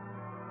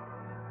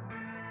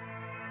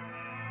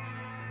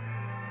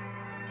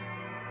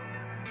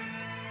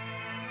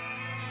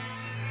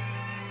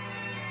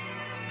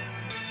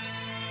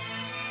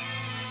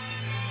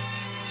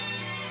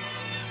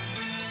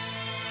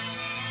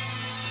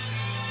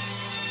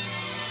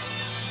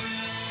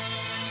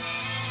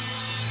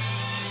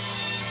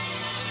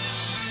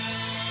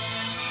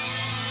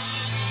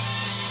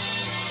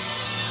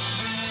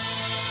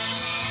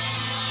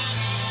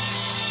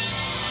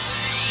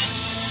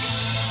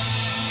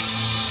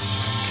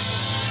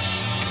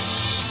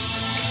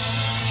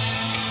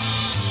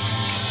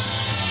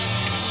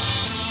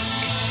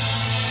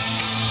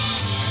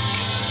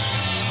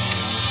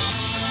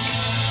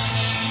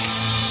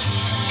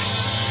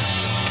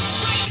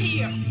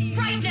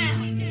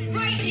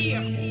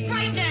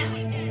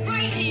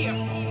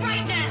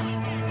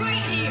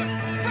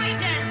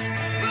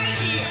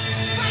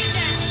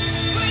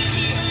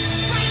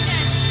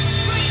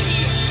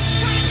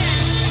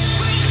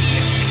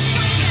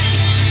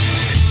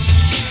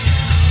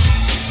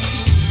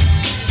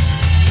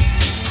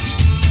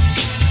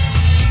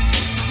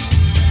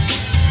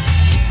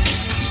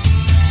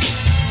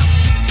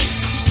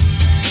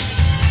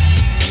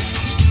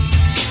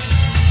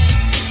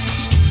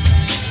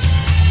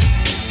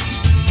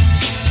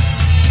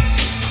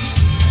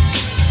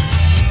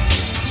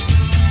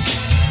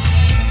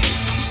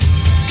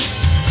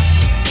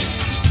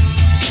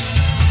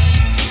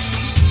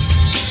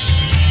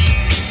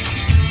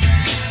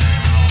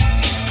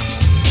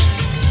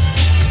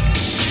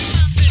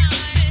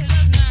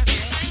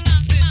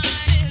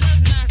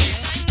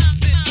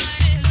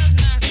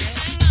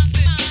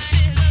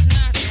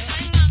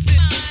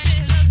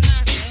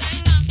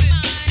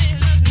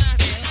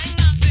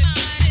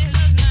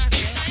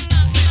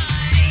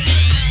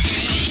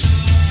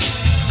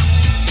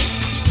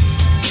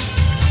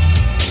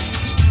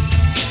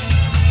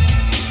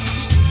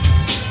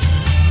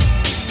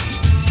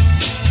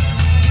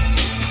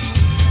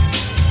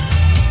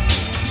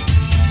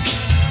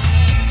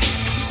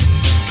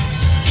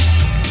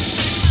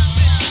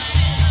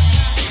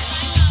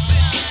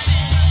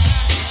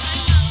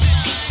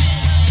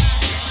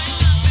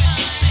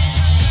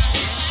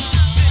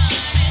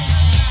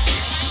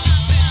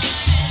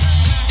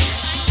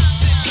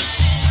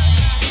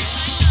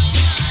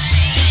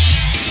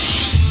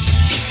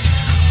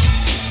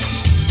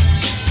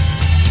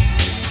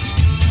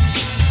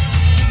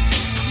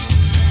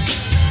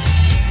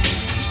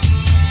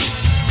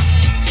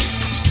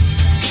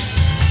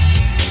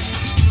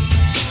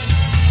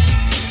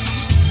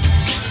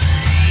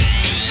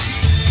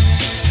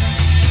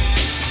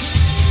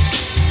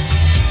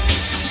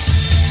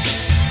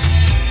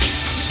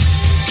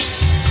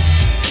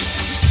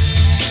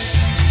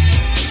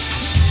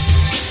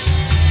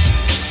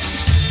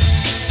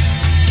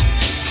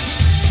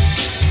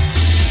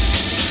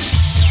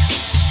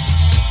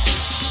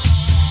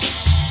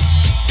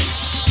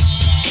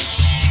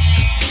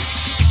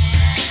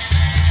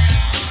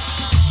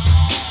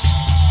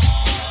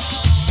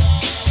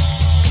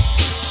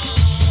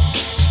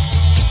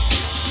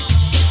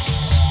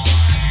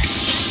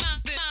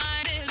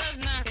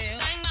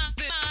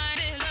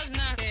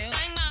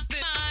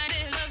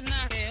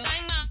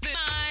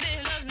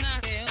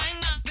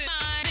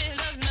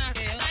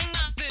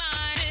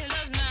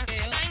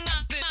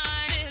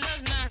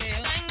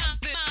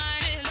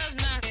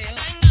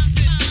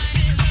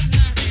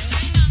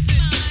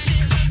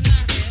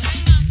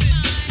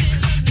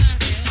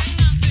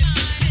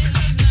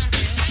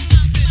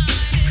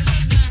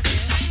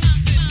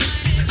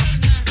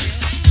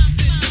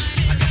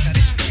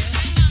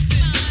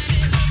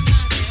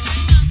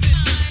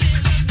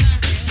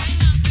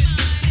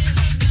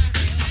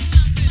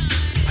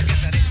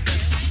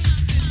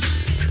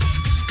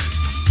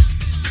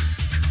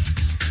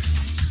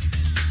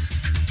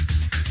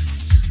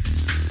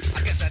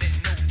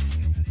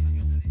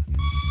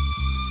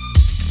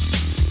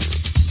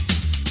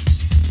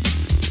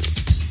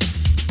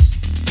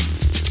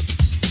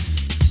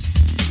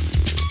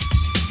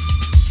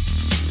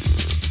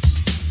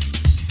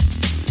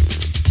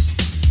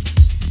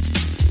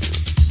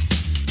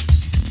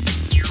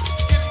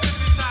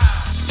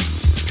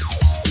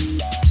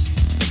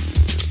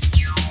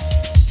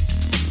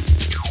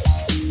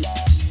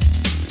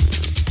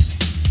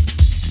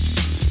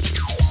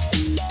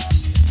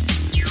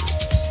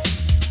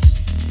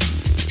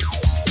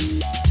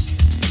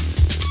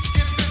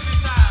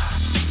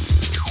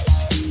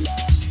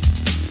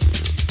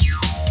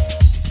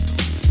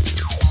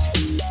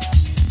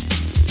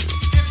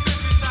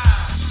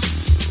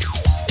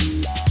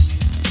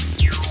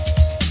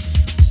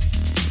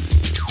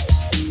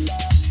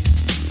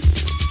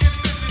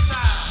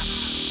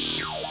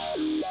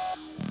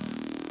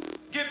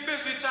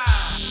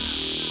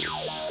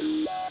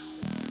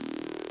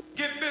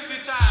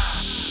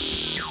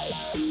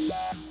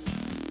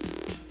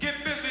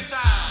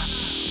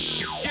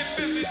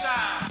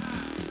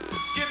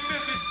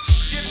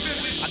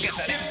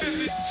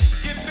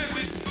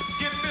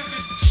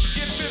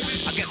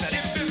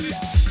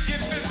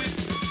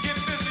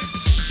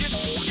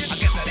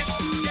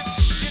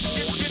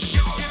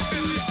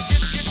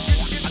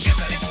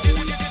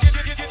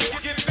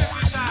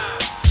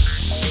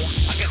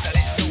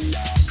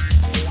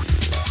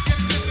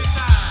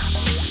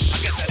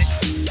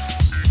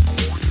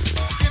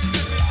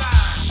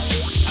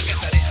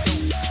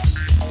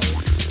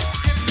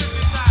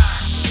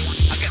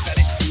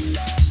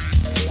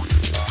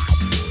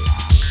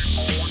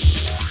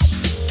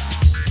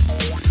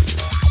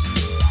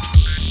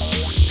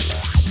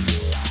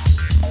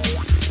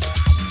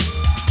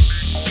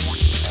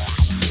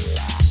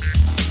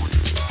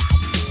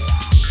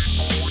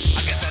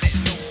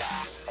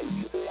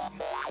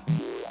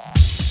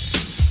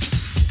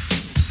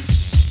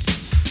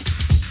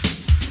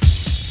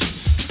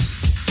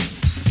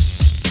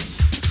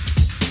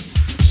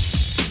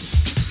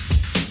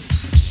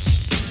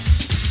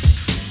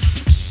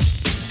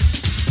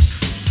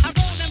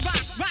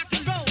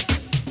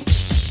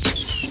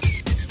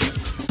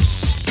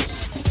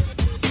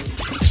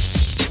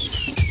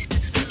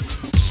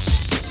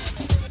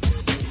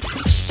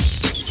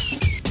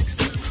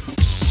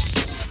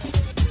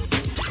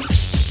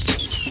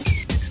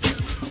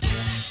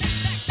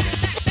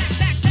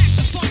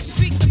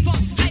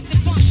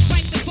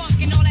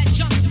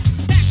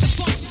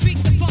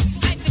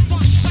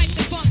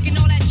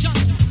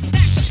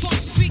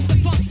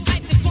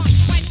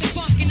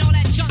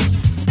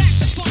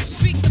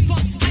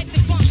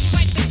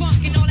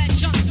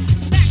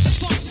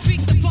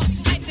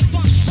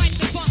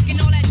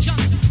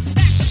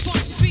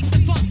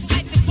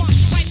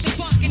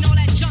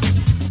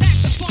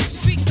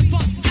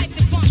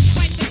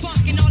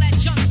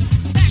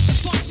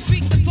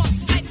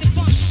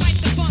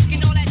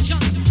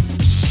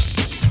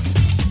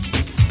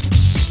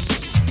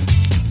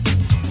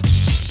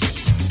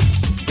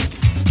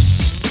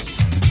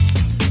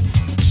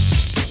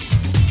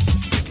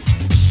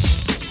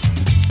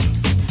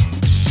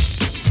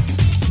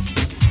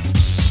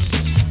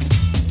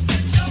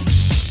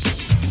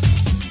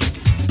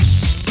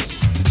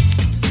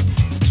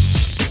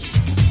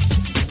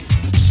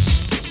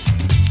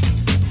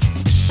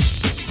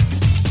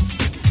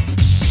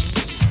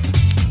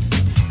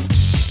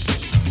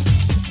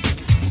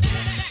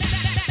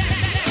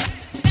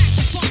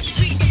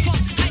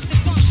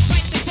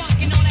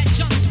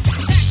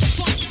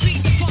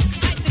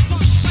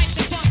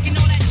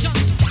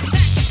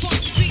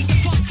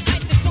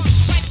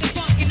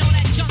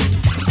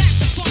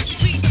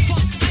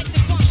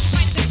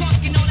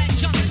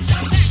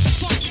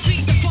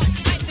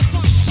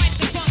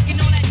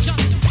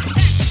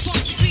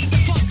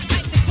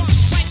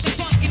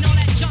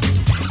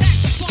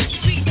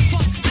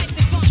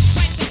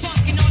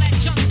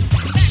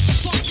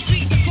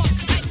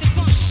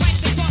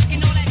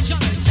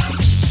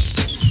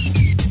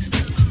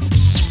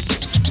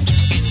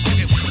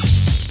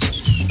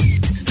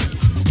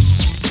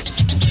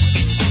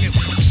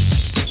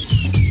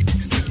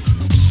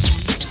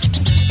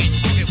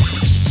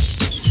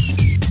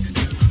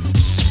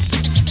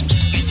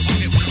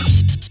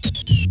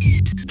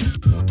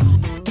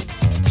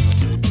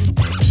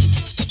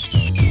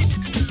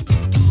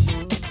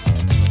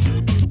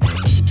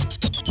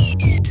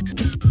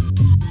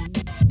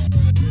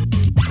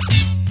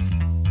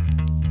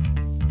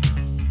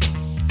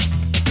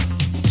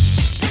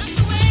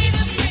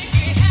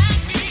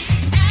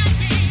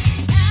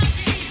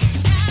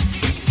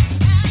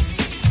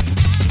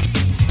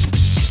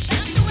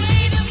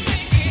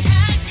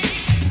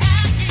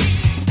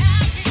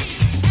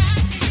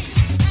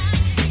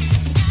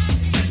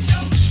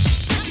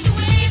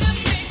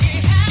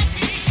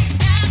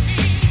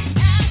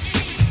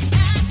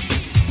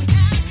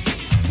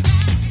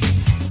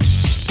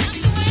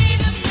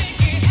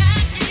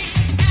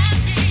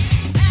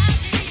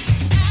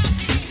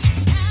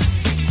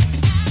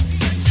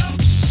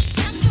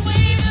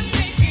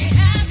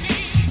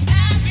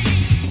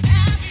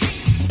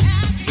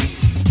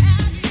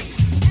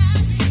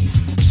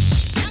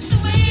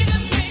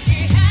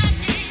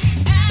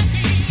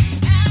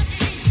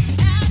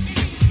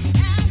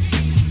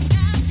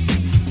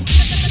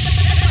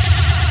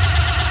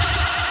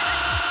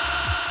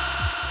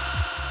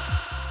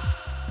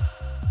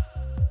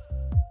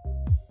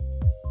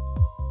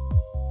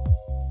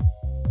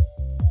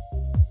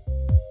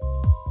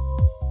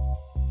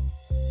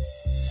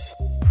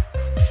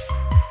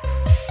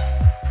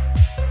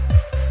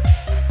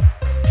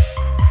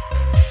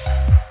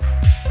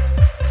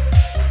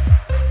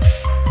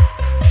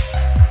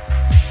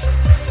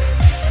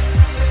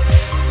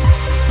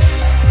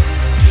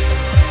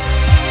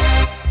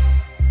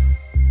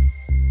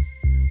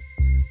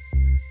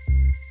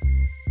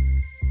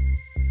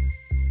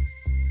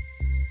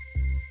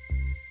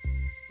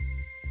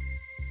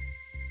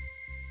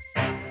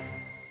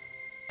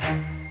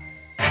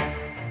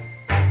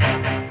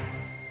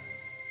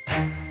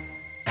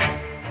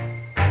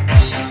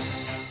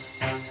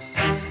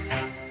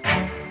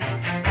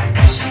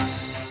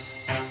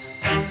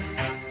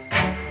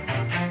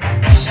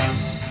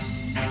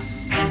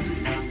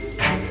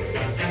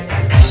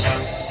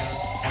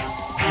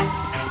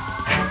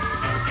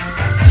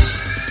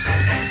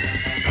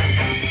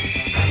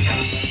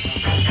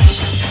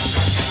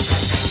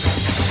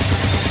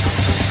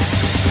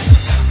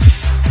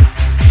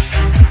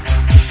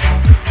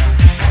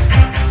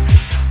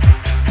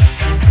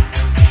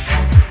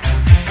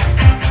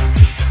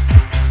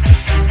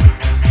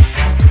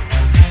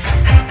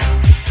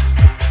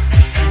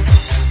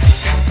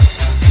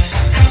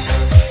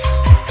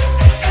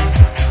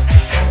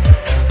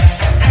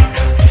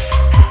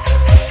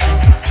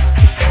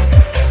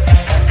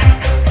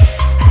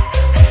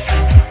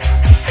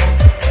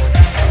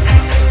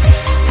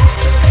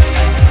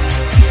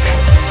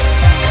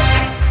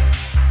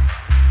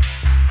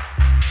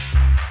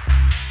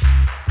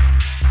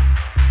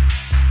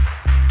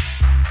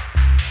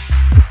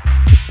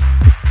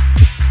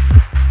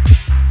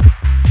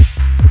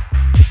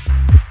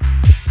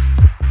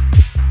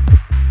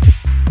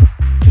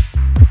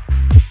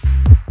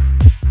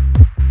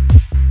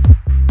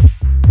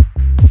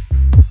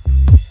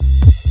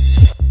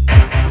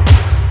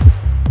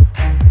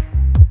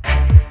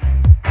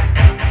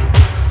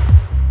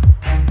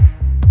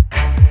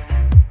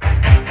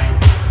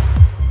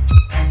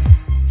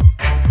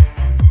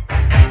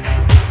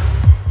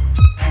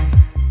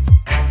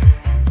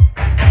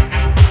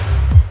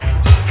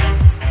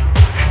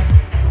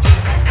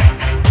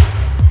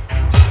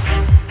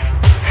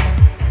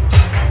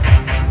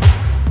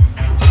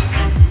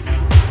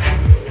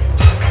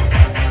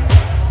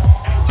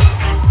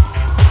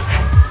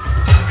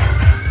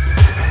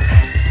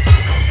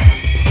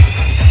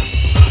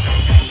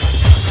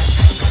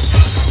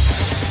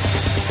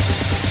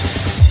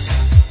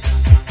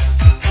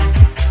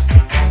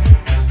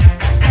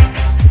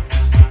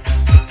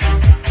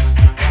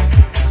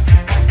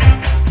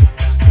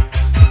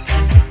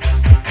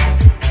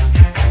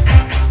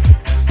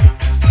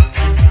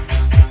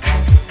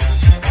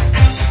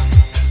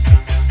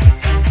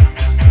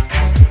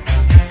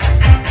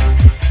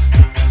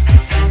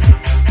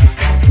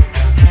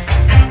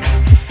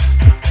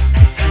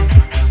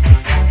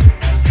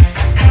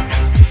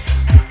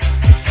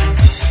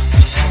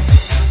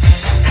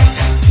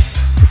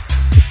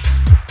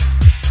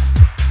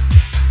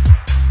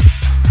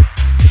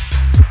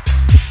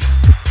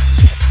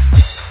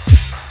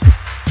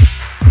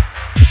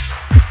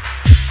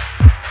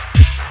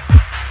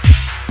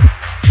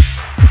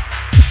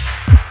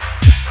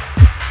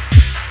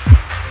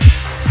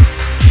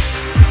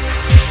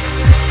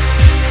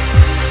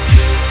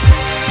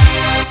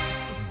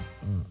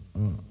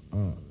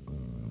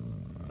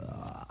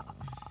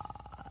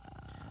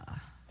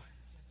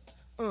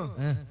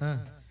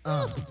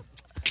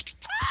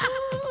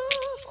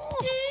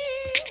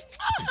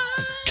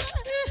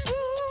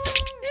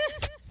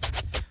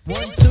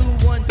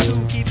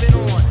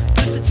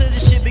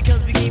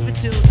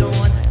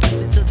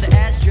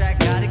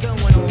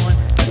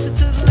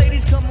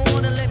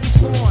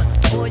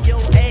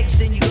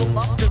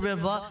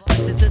never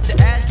listen to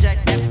the ass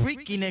jack, that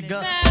freaky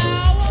nigga.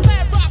 Now I'm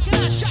at rockin',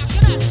 I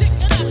shockin', I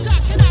tickin', I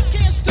talkin', I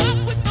can't stop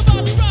with my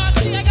body rock.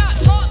 See, I got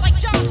heart like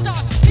John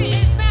Stars,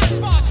 hitting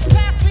fast bars.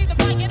 Pass me the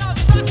mic and I'll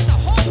be rockin' the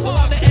whole bar.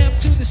 Well, on the M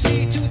to the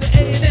C to the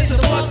A and it's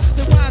a must.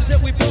 The rhymes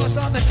that we boss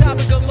on the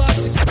topic of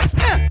lust.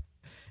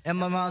 And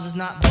my rhymes is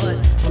not but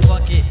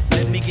fuck it,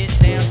 let me get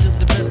down to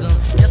the rhythm.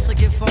 Yes, I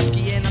get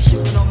funky and I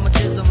shoot on my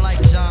jism like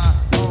John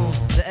Holmes,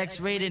 the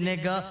X-rated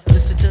nigga.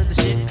 Listen to the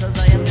shit cause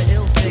I am the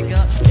ill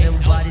figure.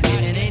 Everybody's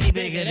getting any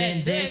bigger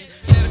than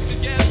this. Get it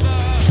together.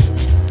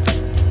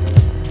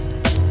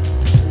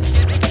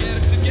 Get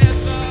it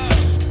together.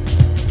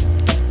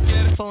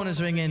 Phone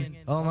is ringing,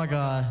 oh my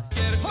god.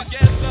 Get it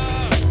together.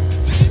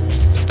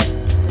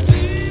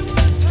 See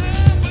what's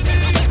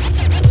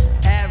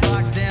happening. Add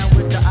rocks down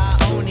with the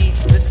Ioni.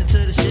 Listen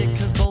to the shit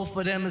cause both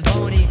of them is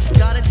bony.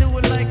 Gotta do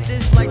it like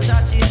this, like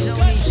Chachi and Joni.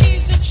 Got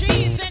cheese and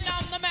cheese and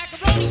I'm the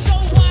macaroni. So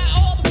why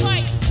all the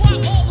fight? Why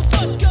all the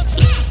fuss? Cause I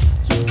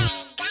ain't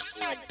got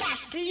no back.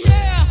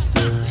 Yeah,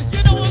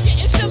 you know I'm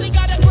getting silly.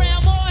 Got a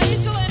grandma,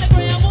 Hazel and a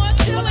grandma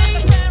Tilly. I'm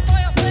the Grand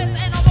Royal Prince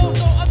and I'm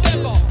also a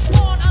member.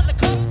 Born on the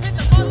cusp in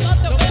the month of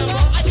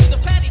November. I do the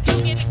patty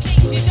duke in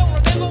case you don't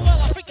remember. Well,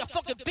 I freak a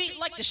fucking beat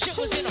like the shit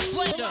was in a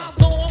blender.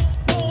 Born,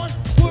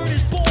 word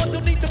is born.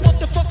 Don't need the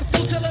motherfucking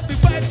fool telling me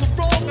right from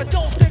wrong. I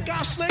don't think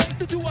I'm slick.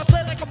 Do I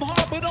play like I'm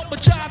hard, but on my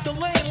job to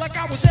lane like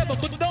I was ever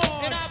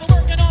Bernard. And I've been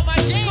working on my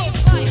game.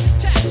 Life is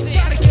taxing.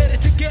 Gotta get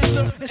it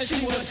together and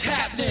see what's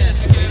happening.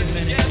 Get it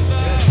together.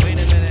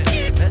 Wait a minute,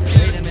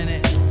 wait a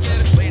minute,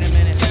 wait a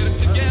minute, Get it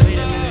together. wait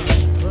a minute,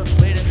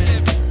 wait a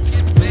minute,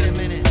 wait a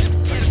minute,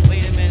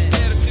 wait a minute,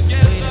 Get it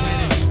together.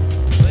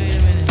 wait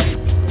a minute.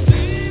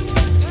 See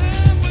what's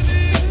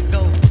happening.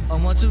 Go, I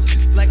want to,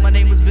 like my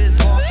name was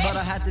Bismarck, but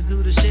I had to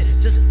do the shit.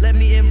 Just let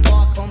me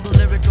embark on the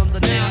lyric, on the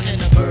noun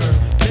and the verb.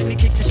 Let me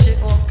kick the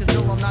shit off, cause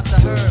no, I'm not the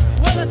herb.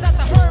 Well, it's not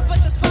the herb, but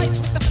the spice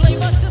with the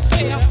flavor. Just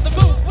fair. The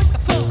move with the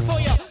funk for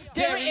your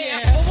dairy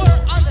air. Well, we're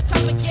on the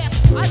topic, yes.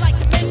 I like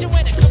to mention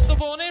when it comes to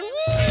morning.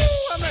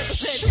 Woo! I'm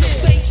representing.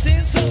 Space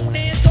in, zone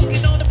in,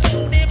 talking on the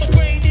phone, and my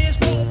brain is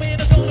roaming.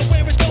 I don't know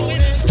where it's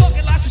going.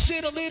 Talking lots of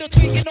shit, a little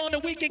tweaking on the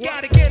weekend.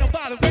 Gotta get 'em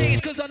by the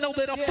reins, cause I know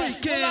that I'm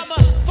freaking. Well, I'm a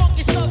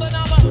funky southern,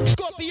 I'm a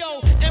Scorpio.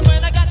 And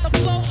when I got the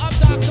flow, I'm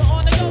Dr.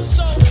 on the go.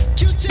 So,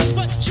 Q-tip,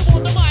 what you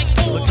want the mic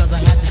for? Because I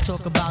had to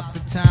talk about the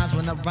times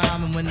when I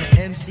rhyme and when the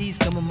MCs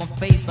come in my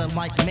face, I'm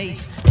like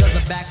Mace. Cause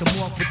I back 'em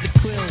off with the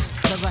quills.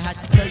 Cause I had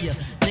to tell ya,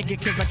 nigga,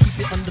 cause I keep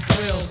it under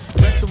frills.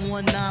 Rest of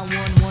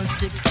 191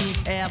 16th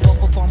Ave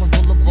off of Farmers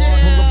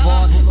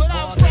Boulevard, But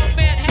I'm from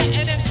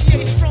Manhattan,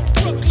 MCA's from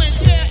Brooklyn.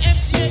 Yeah,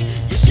 MCA,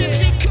 you should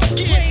be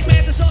cooking.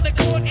 Rayman's is on the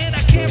court and I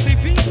can't be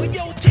beat. But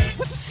yo, Tip,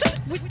 what's up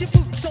with the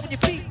boots on your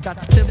feet? Got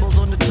the timbals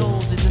on the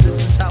toes, and this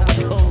is how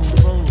it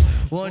goes. So,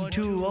 1,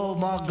 2, oh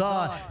my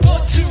god.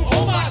 1, 2,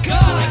 oh my I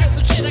god. got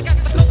some shit, I got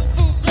the kung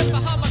fu grip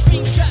behind my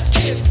cream trap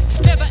kid.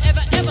 Never,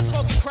 ever, ever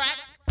smoking crack.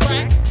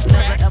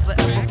 Never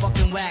ever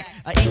fucking whack.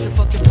 I eat the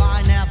fucking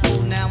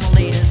pineapple now and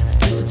laters.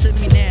 Listen to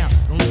me now,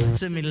 don't listen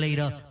to me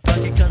later. Fuck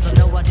it, cause I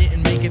know I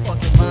didn't make it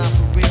fucking rhyme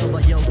for real.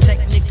 But yo,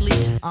 technically,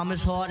 I'm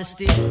as hard as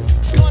steel.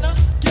 Gonna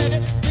get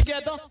it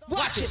together,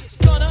 watch it.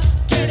 Gonna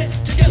get it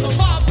together,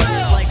 my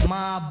bell. Like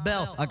my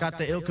bell, I got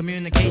the ill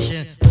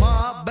communication.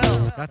 My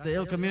bell, got the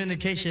ill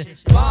communication.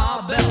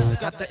 My bell,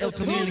 got the ill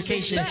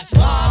communication.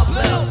 My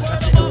bell,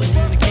 got the ill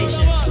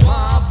communication.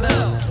 My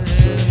bell.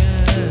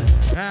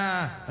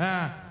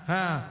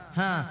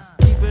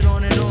 Keep it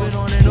on and on and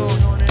on and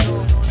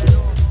on.